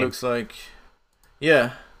play in. Looks like,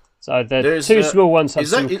 yeah. So the two small ones have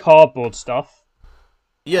some cardboard stuff.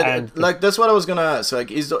 Yeah, like that's what I was gonna ask.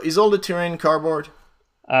 Like, is all the terrain cardboard?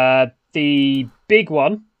 The big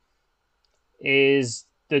one is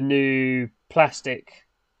the new plastic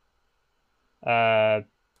Dawnbringer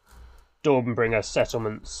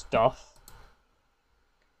settlement stuff,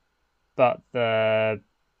 but the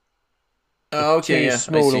two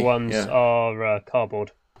smaller ones are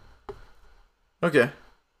cardboard. Okay.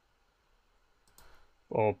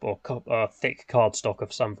 Or thick cardstock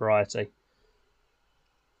of some variety.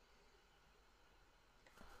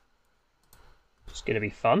 It's going to be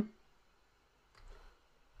fun.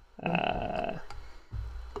 And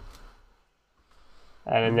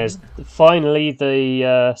then there's finally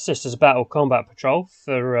the Sisters of Battle Combat Patrol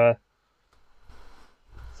for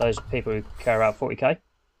those people who care about 40k.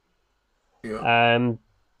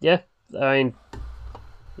 Yeah. I mean,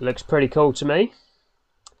 looks pretty cool to me.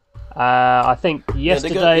 I think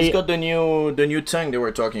yesterday it's got the new tank they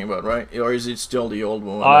were talking about, right? Or is it still the old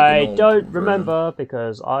one? I don't remember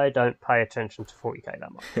because I don't pay attention to 40k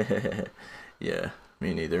that much. Yeah,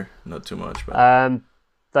 me neither. Not too much, but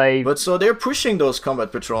But so they're pushing those combat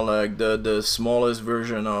patrol, like the smallest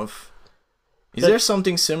version of. Is there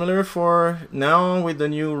something similar for now with the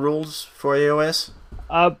new rules for AOS?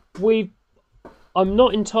 I'm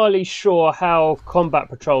not entirely sure how combat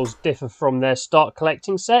patrols differ from their start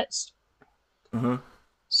collecting sets. Mm-hmm.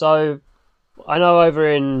 So I know over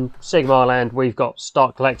in Sigmar Land we've got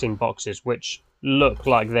start collecting boxes which look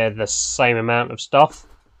like they're the same amount of stuff.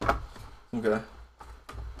 Okay.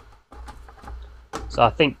 So I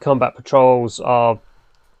think combat patrols are.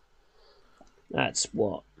 That's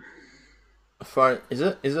what. Is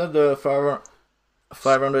that the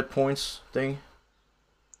 500 points thing?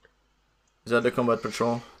 Is that the combat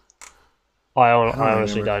patrol? I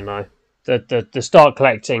honestly don't know. The start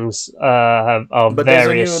collectings are but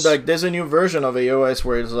various. There's a new version of AOS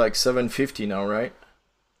where it's like 750 now, right?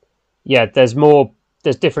 Yeah, there's more.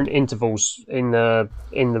 There's different intervals in the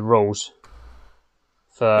rules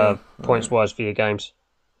for points wise for your games.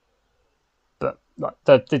 But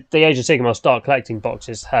the Age of Sigmar start collecting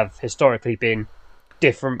boxes have historically been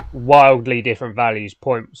wildly different values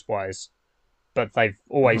points wise, but they've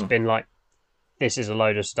always been like, this is a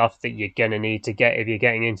load of stuff that you're gonna need to get if you're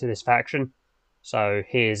getting into this faction. So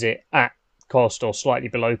here's it at cost or slightly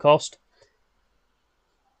below cost.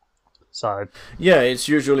 So yeah, it's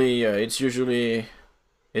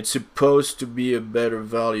supposed to be a better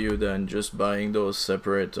value than just buying those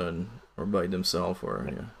separate or by themselves or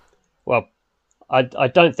yeah. Well, I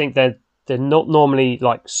don't think they're not normally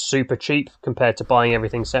like super cheap compared to buying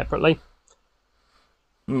everything separately.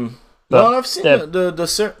 Well, I've seen the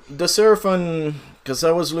Seraphon because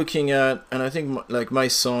I was looking at, and I think like my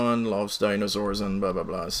son loves dinosaurs and blah blah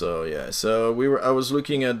blah. So yeah, so I was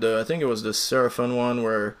looking at I think it was the Seraphon one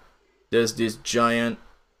where there's this giant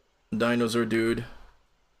dinosaur dude,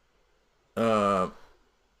 with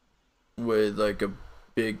like a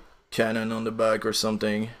big cannon on the back or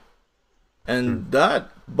something, and that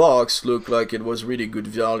box looked like it was really good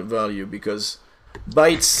value because. By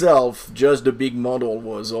itself, just the big model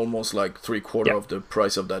was almost like 3/4 of the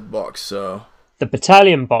price of that box. So the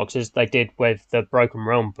battalion boxes they did with the Broken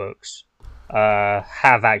Realm books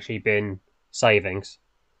have actually been savings.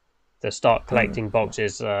 The start collecting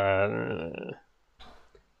boxes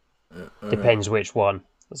depends which one.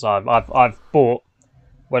 So I've bought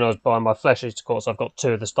when I was buying my Flesh Eater Quartz, I've got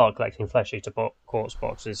 2 of the Start Collecting Flesh Eater Quartz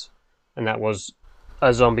boxes, and that was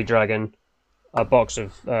a zombie dragon, a box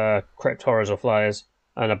of Crypt Horrors or Flyers,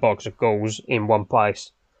 and a box of ghouls in one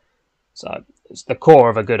place. So it's the core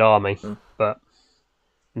of a good army, but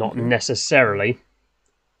not necessarily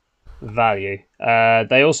value.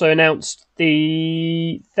 They also announced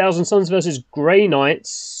the Thousand Suns versus Grey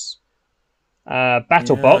Knights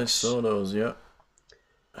battle box. I saw those, yeah.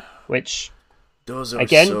 Which, those are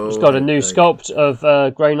again, so it's got a new sculpt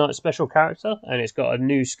of Grey Knight special character, and it's got a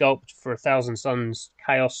new sculpt for a Thousand Suns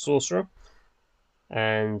Chaos Sorcerer.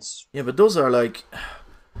 And yeah, but those are like,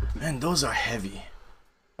 man, those are heavy.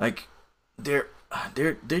 Like, they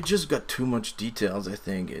just got too much details. I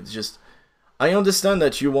think it's just. I understand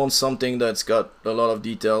that you want something that's got a lot of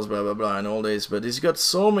details, blah blah blah, and all this, but it's got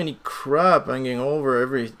so many crap hanging over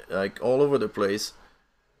all over the place.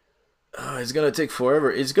 It's gonna take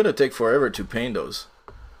forever. It's gonna take forever to paint those.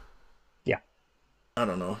 Yeah. I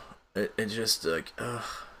don't know. It just like,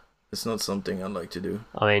 it's not something I'd like to do.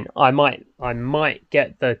 I mean, I might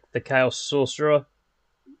get the Chaos Sorcerer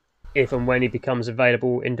if and when he becomes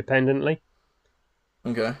available independently.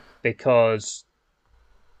 Okay. Because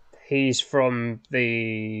he's from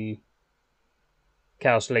the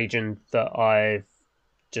Chaos Legion that I've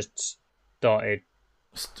just started.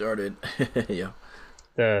 Yeah.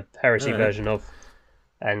 The Heresy version of,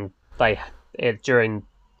 and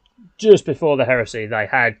just before the Heresy, they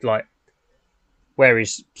had like where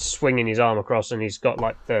he's swinging his arm across and he's got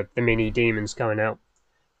like the mini demons coming out.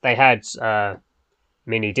 They had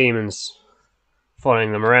mini demons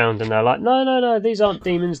following them around, and they're like, no, these aren't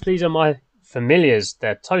demons, these are my familiars.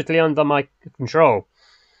 They're totally under my control.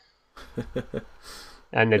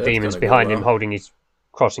 And the demon's behind him,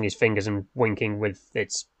 crossing his fingers and winking with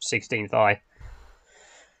its 16th eye.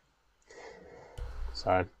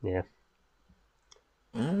 So, yeah.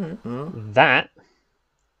 That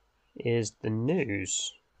is the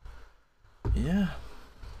news. Yeah.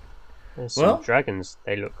 There's some dragons.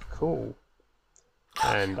 They look cool.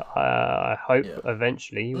 And I hope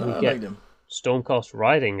eventually we get Stormcast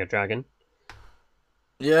riding a dragon.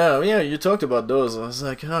 Yeah, you talked about those. I was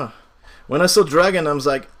like, when I saw dragon, I was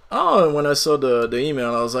like, and when I saw the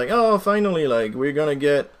email, I was like, finally, like, we're gonna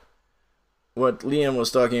get what Liam was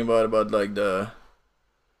talking about like the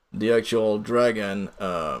actual dragon,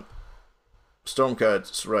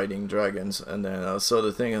 Stormcats riding dragons. And then I saw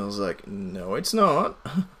the thing and I was like, no, it's not.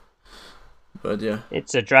 But yeah,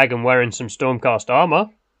 it's a dragon wearing some Stormcast armor.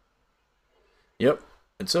 Yep,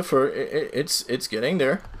 it's a fur. It's getting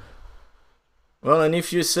there. Well, and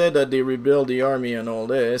if you said that they rebuild the army and all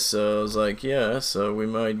this, I was like, yeah, so we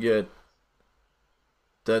might get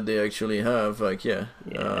that they actually have, like,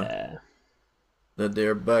 that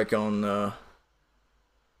they're back on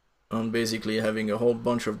basically having a whole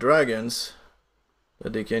bunch of dragons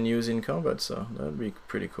that they can use in combat. So that'd be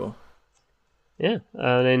pretty cool. Yeah,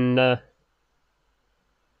 and then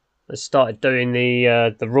I started doing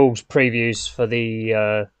the rules previews for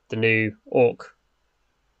the new Orc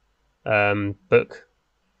book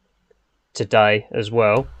today as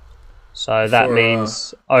well. So that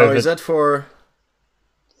means over. Is that for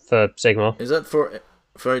Sigmar? Is that for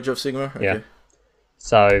Age of Sigmar? Okay. Yeah.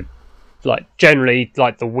 So, like, generally,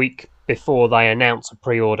 like the week before they announce a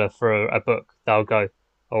pre-order for a book, they'll go,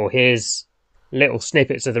 here's little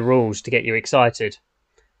snippets of the rules to get you excited.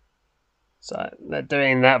 So they're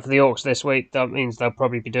doing that for the Orcs this week. That means they'll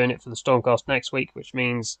probably be doing it for the Stormcast next week, which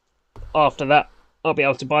means after that I'll be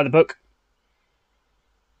able to buy the book.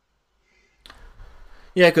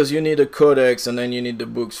 Yeah, because you need a codex and then you need the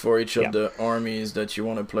books for each of the armies that you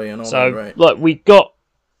want to play and all that, right? Like, we got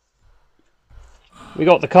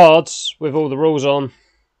the cards with all the rules on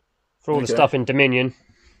for all the stuff in Dominion.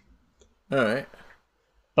 Alright.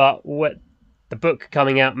 But what the book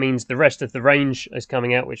coming out means the rest of the range is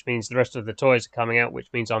coming out, which means the rest of the toys are coming out, which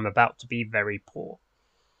means I'm about to be very poor.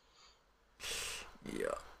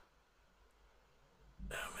 Yeah.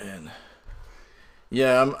 Oh, man.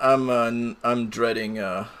 Yeah, I'm dreading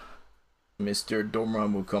Mr.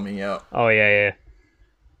 Dormammu coming out. Oh yeah.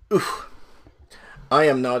 Oof. I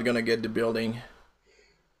am not gonna get the building.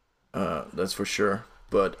 That's for sure.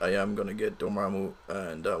 But I am gonna get Dormammu,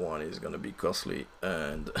 and that one is gonna be costly.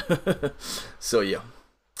 And so yeah.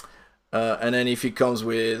 And then if he comes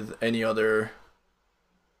with any other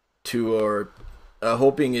two, or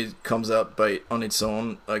hoping it comes out on its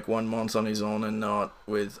own, like 1 month on its own, and not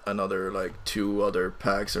with another like 2 other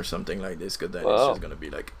packs or something like this, because then it's just gonna be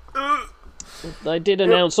like. They did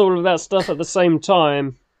announce all of that stuff at the same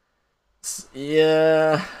time.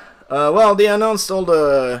 Yeah. Well, they announced all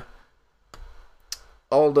the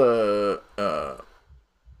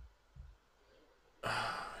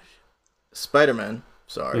Spider-Man.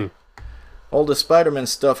 Sorry. All the Spider-Man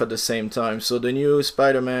stuff at the same time. So the new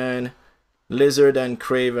Spider-Man, Lizard and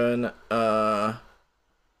Craven.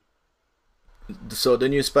 So the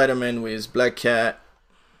new Spider-Man with Black Cat.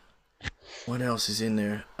 What else is in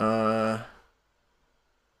there?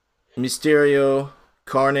 Mysterio,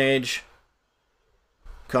 Carnage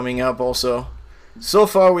coming up also. So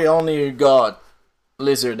far we only got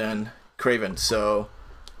Lizard and Craven, so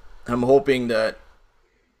I'm hoping that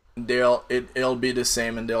it'll be the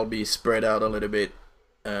same and they'll be spread out a little bit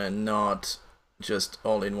and not just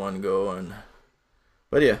all in one go.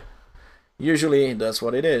 But yeah, usually that's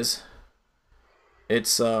what it is.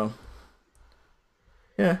 It's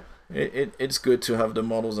yeah, it's good to have the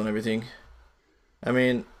models and everything. I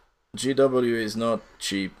mean, GW is not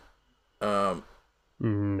cheap. No.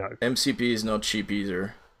 MCP is not cheap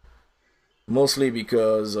either. Mostly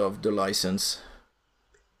because of the license.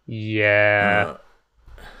 Yeah.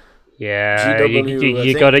 GW,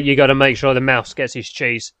 you gotta make sure the mouse gets his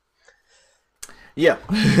cheese. Yeah,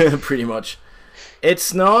 pretty much.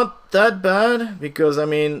 It's not that bad because I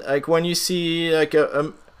mean, like when you see like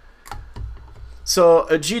so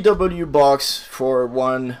a GW box for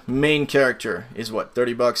one main character is what,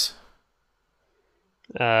 $30?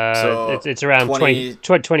 So it's around 25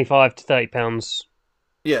 to £30.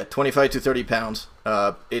 Yeah, 25 to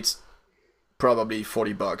 £30. It's probably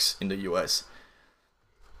 $40 in the US.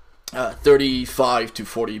 35 to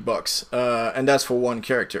 $40, and that's for one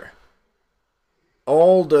character.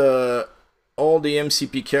 All the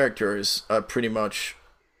MCP characters are pretty much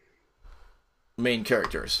main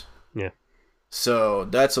characters. Yeah. So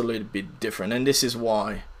that's a little bit different, and this is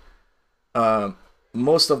why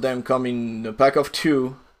most of them come in a pack of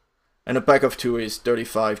 2, and a pack of 2 is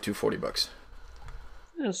 35 to $40.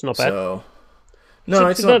 That's not bad. So, no,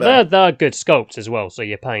 it's not bad. They're good sculpts as well, so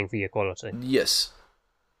you're paying for your quality. Yes.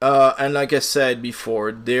 And like I said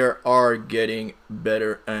before, they are getting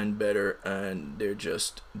better and better, and they're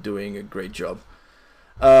just doing a great job.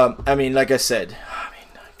 I mean, like I said,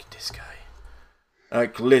 like this guy,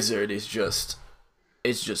 like Lizard is just,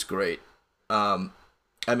 it's just great. I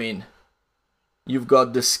mean, you've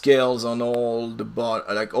got the scales on all the body,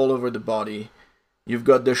 like all over the body. You've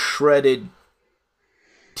got the shredded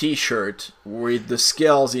T-shirt with the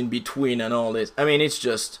scales in between and all this. I mean, it's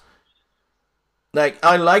just. Like,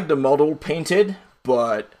 I like the model painted,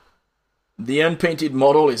 but the unpainted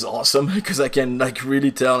model is awesome because I can, like,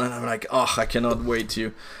 really tell, and I'm like, oh, I cannot wait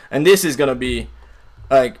to. And this is gonna be,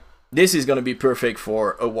 like, this is gonna be perfect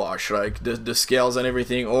for a wash, like, the scales and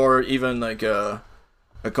everything, or even, like, a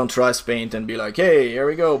contrast paint and be like, hey, here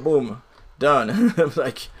we go, boom, done.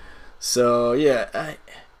 Like, so, yeah,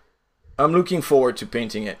 I'm looking forward to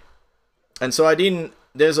painting it. And so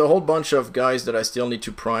there's a whole bunch of guys that I still need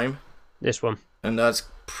to prime. This one. And that's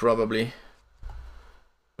probably...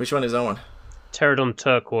 Which one is that one? Pterodon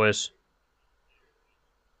turquoise.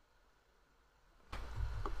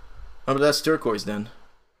 Oh, but that's turquoise then.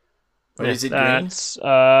 Or Yeah, is it green? Is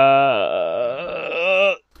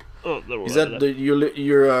that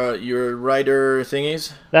your rider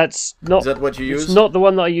thingies? That's not. Is that what you use? It's not the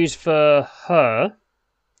one that I used for her.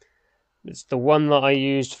 It's the one that I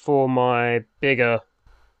used for my bigger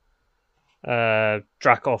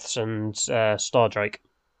Dracoths and Stardrake.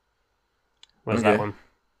 Where's that one?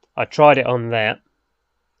 I tried it on there,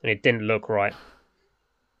 and it didn't look right.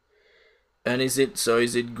 And is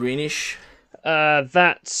it greenish?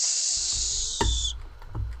 That's.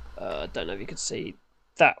 I don't know if you could see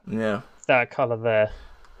that. Yeah. That color there.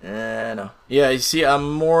 No. Yeah, you see, I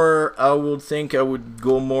would think I would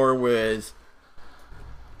go more with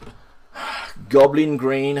Goblin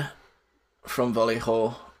Green from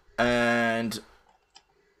Vallejo and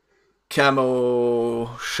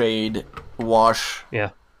Camo Shade Wash.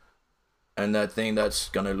 Yeah. And I think that's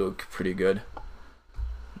gonna look pretty good.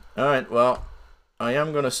 Alright, well, I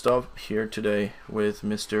am gonna stop here today with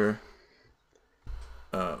Mr.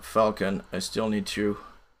 Falcon. I still need to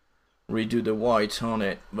redo the white on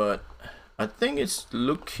it, but I think it's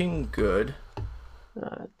looking good.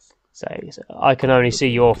 So I can only see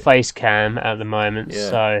your face cam at the moment, Yeah,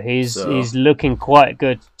 so he's looking quite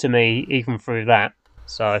good to me even through that.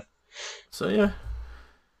 So yeah,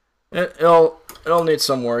 it'll need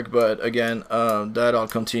some work, but again, that I'll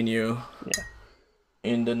continue. Yeah.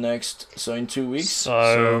 In the next, so in 2 weeks.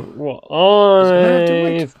 So what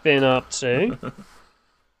I've been up to.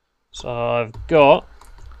 So I've got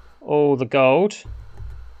all the gold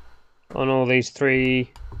on all these 3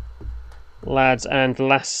 lads and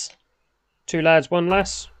lass. 2 lads, 1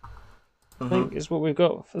 lass, I think is what we've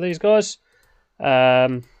got for these guys. Yeah,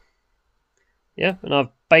 and I've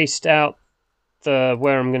based out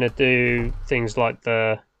where I'm going to do things like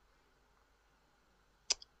the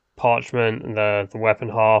parchment and the weapon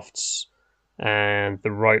hafts and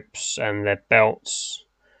the ropes and their belts.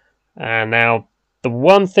 And now the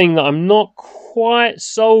one thing that I'm not quite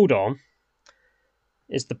sold on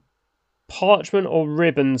is the parchment or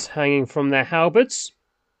ribbons hanging from their halberds.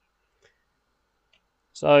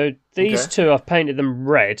 So these two, I've painted them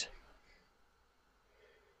red.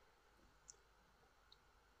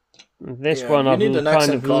 This one I've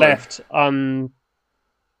kind of left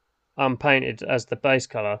unpainted as the base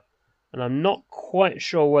colour. And I'm not quite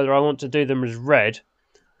sure whether I want to do them as red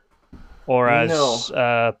or as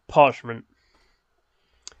parchment.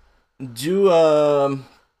 Do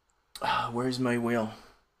where's my wheel?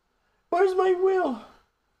 Where's my wheel?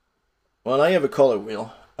 Well, I have a color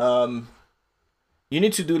wheel. You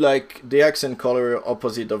need to do like the accent color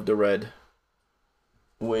opposite of the red,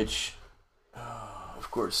 which, of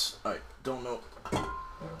course, I don't know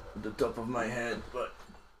at the top of my head, but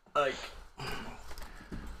like,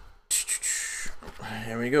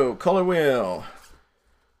 here we go. Color wheel.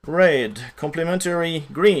 Red, complementary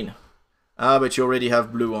green. But you already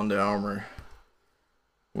have blue on the armor,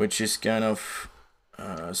 which is kind of.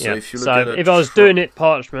 So if you look at it, if I was doing it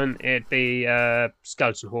parchment, it'd be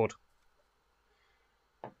Skeleton Horde.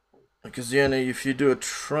 Because then, if you do a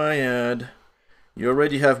triad, you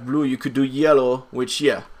already have blue. You could do yellow, which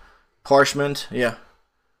parchment,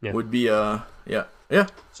 would be yeah.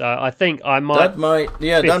 So I think I might. That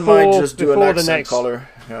might just do an accent color.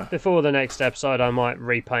 Yeah. Before the next episode, I might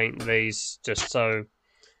repaint these just so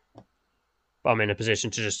I'm in a position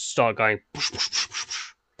to just start going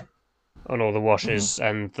on all the washes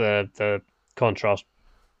and the contrast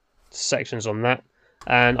sections on that.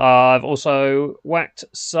 And I've also whacked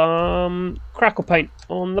some crackle paint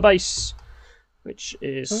on the base, which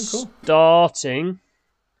is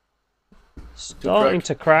starting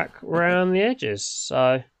to crack around the edges.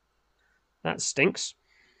 So that stinks.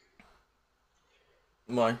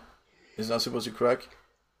 Why? Is that supposed to crack?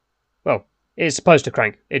 Well, it's supposed to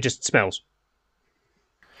crank. It just smells.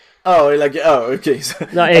 Oh, okay.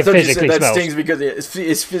 No, it physically smells. That stinks because it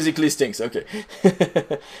physically stinks. Okay,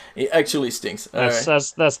 it actually stinks.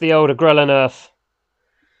 That's the old Grelin Earth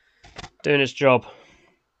doing its job.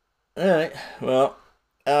 All right. Well,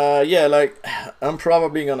 I'm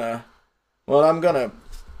probably gonna. Well, I'm gonna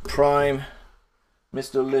prime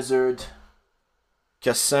Mr. Lizard,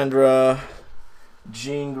 Cassandra,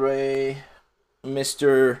 Jean Grey,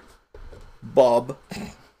 Mr. Bob.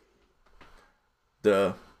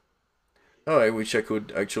 I wish I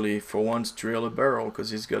could actually, for once, drill a barrel, because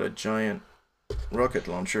he's got a giant rocket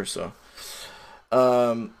launcher, so...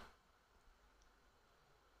 and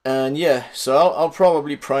so I'll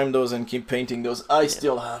probably prime those and keep painting those. I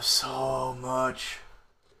still have so much...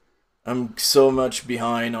 I'm so much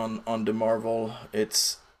behind on the Marvel.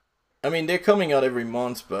 It's... I mean, they're coming out every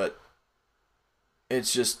month, but...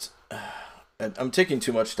 It's just... I'm taking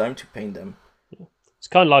too much time to paint them. It's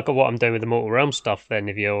kind of like what I'm doing with the Mortal Realms stuff. Then,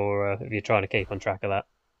 if you're trying to keep on track of that.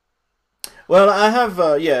 Well, I have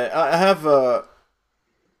I have a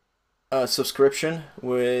subscription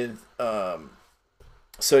with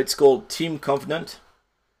so it's called Team Covenant,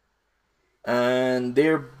 and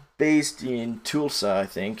they're based in Tulsa, I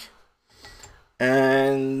think.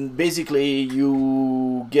 And basically,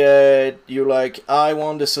 you're like, I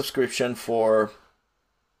want the subscription for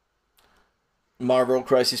Marvel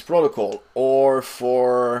Crisis Protocol, or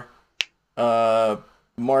for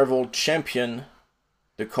Marvel Champion,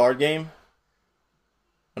 the card game.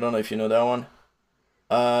 I don't know if you know that one.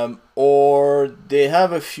 Or they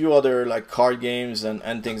have a few other like card games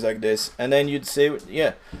and things like this. And then you'd say,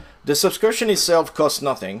 the subscription itself costs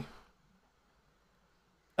nothing.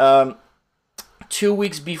 2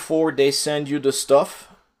 weeks before they send you the stuff,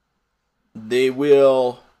 they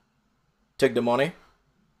will take the money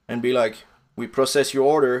and be like, we process your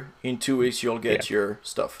order, in 2 weeks you'll get your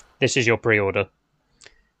stuff. This is your pre-order.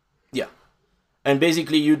 Yeah. And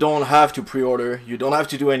basically you don't have to pre-order, you don't have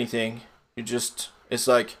to do anything. It's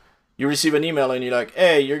like, you receive an email and you're like,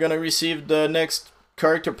 hey, you're gonna receive the next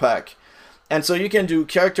character pack. And so you can do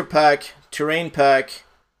character pack, terrain pack,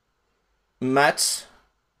 mats,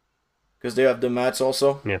 because they have the mats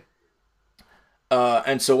also. Yeah.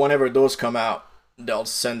 And so whenever those come out, they'll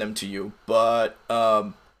send them to you. But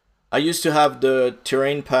I used to have the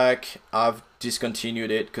terrain pack. I've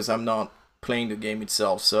discontinued it because I'm not playing the game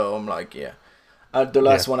itself. So I'm like, the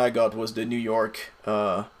last one I got was the New York,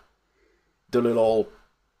 the little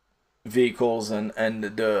vehicles and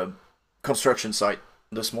the construction site,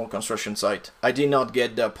 the small construction site. I did not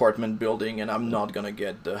get the apartment building, and I'm not gonna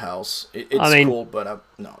get the house. It's cool, but I'm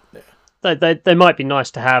not there. they might be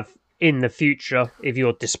nice to have in the future if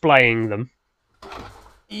you're displaying them.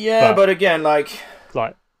 Yeah, but again, like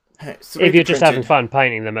if you're just having fun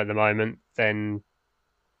painting them at the moment, then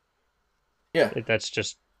that's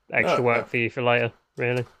just extra work for you for later,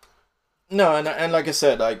 really. No, and like I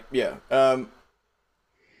said, like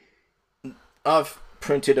I've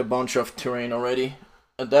printed a bunch of terrain already.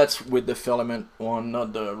 That's with the filament one,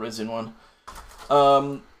 not the resin one.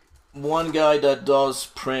 One guy that does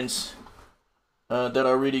prints that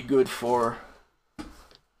are really good for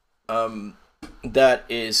that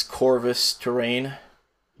is Corvus Terrain.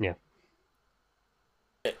 Yeah.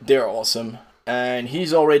 They're awesome. And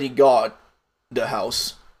he's already got the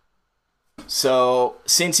house. So,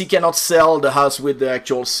 since he cannot sell the house with the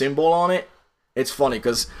actual symbol on it, it's funny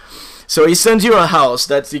because... So, he sends you a house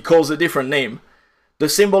that he calls a different name. The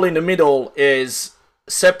symbol in the middle is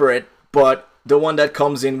separate, but the one that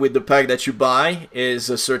comes in with the pack that you buy is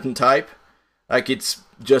a certain type. Like, it's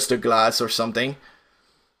just a glass or something.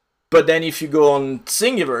 But then if you go on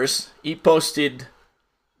Thingiverse, he posted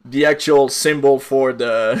the actual symbol for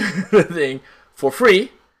the thing for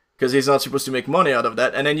free, because he's not supposed to make money out of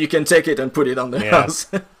that, and then you can take it and put it on the house.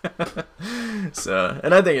 So,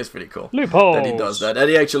 and I think it's pretty cool that he does that. And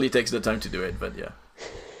he actually takes the time to do it, but yeah.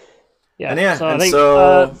 Yeah, so I think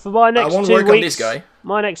for my next I won't 2 work weeks, on this guy.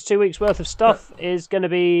 My next 2 weeks worth of stuff is going to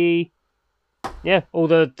be, all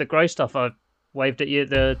the grey stuff I waved at you at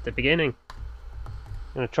the beginning.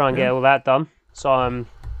 I'm going to try and get all that done. So I'm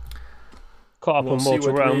caught up on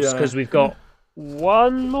Mortal Realms because we've got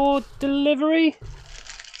one more delivery.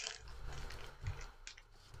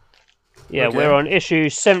 Yeah, we're on issue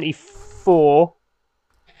 74.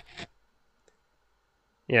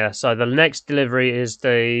 Yeah, so the next delivery is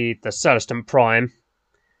the Celestin Prime.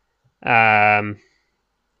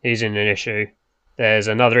 He's in an issue. There's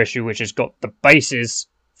another issue which has got the bases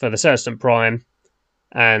for the Celestin Prime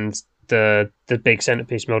and the big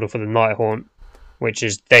centerpiece model for the Nighthaunt, which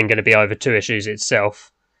is then going to be over 2 issues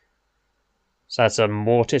itself. So that's a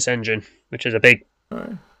Mortis engine, which is a big,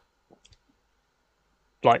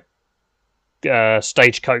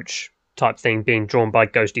 stagecoach type thing being drawn by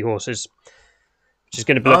ghosty horses, which is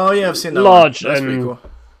going to be I've seen that large one. That's and pretty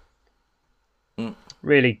cool.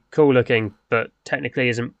 Really cool looking, but technically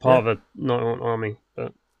isn't part of a Nighthaunt army.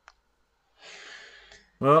 But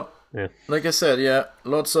like I said,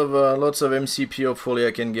 lots of MCP. Hopefully,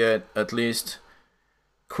 I can get at least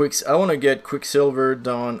I want to get Quicksilver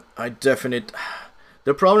done.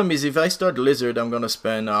 The problem is if I start Lizard, I'm gonna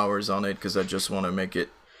spend hours on it because I just want to make it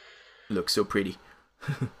look so pretty.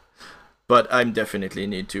 But I definitely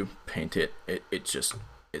need to paint it. It's just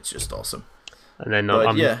awesome. And then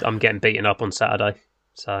I'm getting beaten up on Saturday,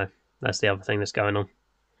 so that's the other thing that's going on.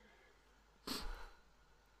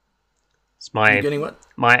 It's You're getting what?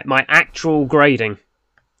 My actual grading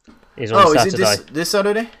is on Saturday. Is it this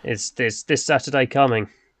Saturday? It's this Saturday coming.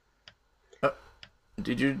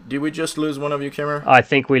 Did we just lose one of your camera? I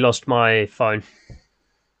think we lost my phone.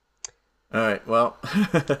 All right, well,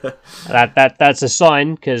 that's a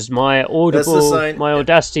sign because my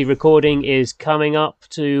Audacity recording is coming up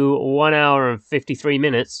to 1 hour and 53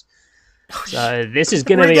 minutes. So this is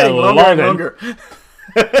going to be a longer.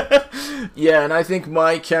 Yeah, and I think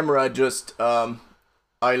my camera just I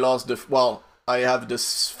lost I have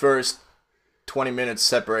this first 20 minutes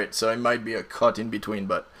separate, so it might be a cut in between,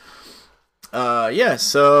 but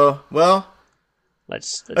so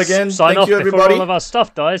let's again sign off you, before everybody. all of our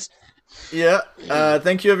stuff dies. Yeah,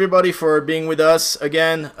 thank you everybody for being with us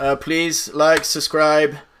again. Please like,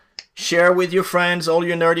 subscribe, share with your friends, all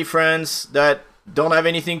your nerdy friends that don't have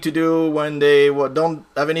anything to do when they don't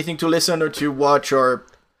have anything to listen or to watch or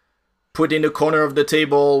put in the corner of the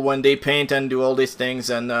table when they paint and do all these things.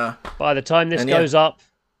 And by the time this goes up,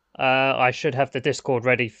 I should have the Discord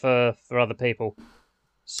ready for other people.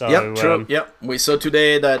 So true. We saw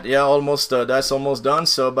today that almost that's almost done.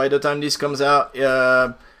 So by the time this comes out,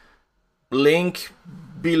 link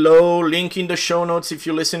below, link in the show notes if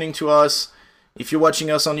you're listening to us. If you're watching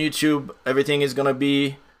us on YouTube, everything is gonna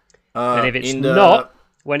be. And if it's not,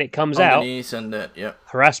 when it comes out, and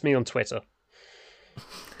harass me on Twitter.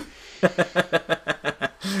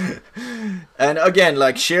 And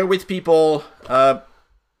again, share with people.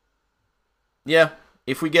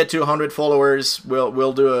 If we get to 100 followers,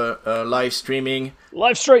 we'll do a live streaming.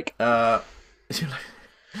 Live streak. And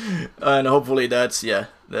hopefully that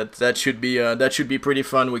should be pretty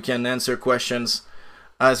fun. We can answer questions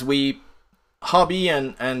as we hobby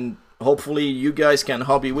and hopefully you guys can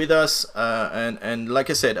hobby with us and like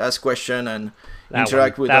I said, ask question and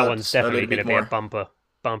interact with us. That one's definitely going to be a bumper.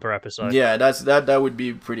 bumper episode. Yeah, that would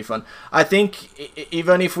be pretty fun. I think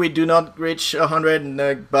even if we do not reach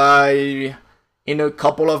 100 by in a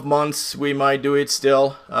couple of months, we might do it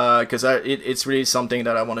still, because it's really something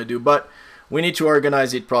that I want to do. But we need to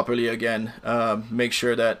organize it properly again. Make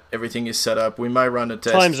sure that everything is set up. We might run a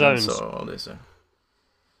test. Time zones. So all this.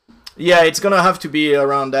 Yeah, it's gonna have to be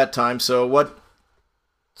around that time. So what?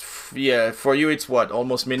 Yeah, for you it's what?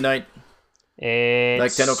 Almost midnight. It's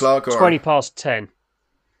like 10 o'clock or 20 past 10.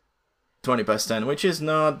 20 past 10, which is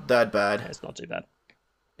not that bad. It's not too bad.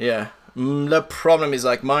 Yeah. The problem is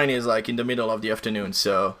like mine is like in the middle of the afternoon,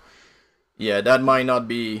 so yeah, that might not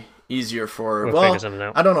be easier for. We'll figure something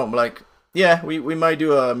out. I don't know. Like, yeah, we might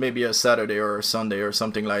do maybe a Saturday or a Sunday or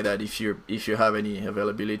something like that if you have any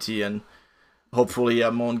availability, and hopefully I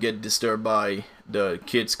won't get disturbed by the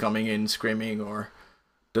kids coming in screaming or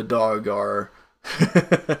the dog or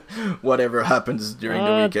whatever happens during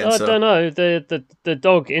the weekend. I don't know. The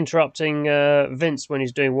dog interrupting Vince when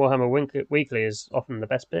he's doing Warhammer Weekly is often the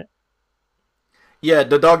best bit. Yeah,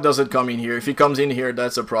 the dog doesn't come in here. If he comes in here,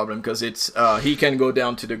 that's a problem because it's he can go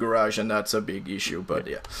down to the garage and that's a big issue. But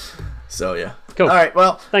yeah, so yeah. Cool. All right.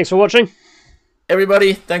 Well, thanks for watching,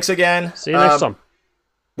 everybody. Thanks again. See you next time.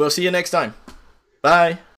 We'll see you next time.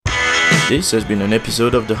 Bye. This has been an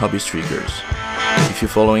episode of the Hobby Streakers. If you're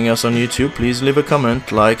following us on YouTube, please leave a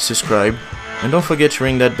comment, like, subscribe, and don't forget to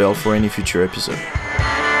ring that bell for any future episode.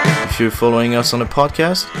 If you're following us on a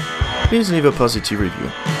podcast, please leave a positive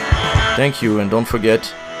review. Thank you, and don't forget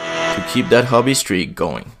to keep that hobby streak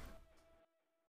going.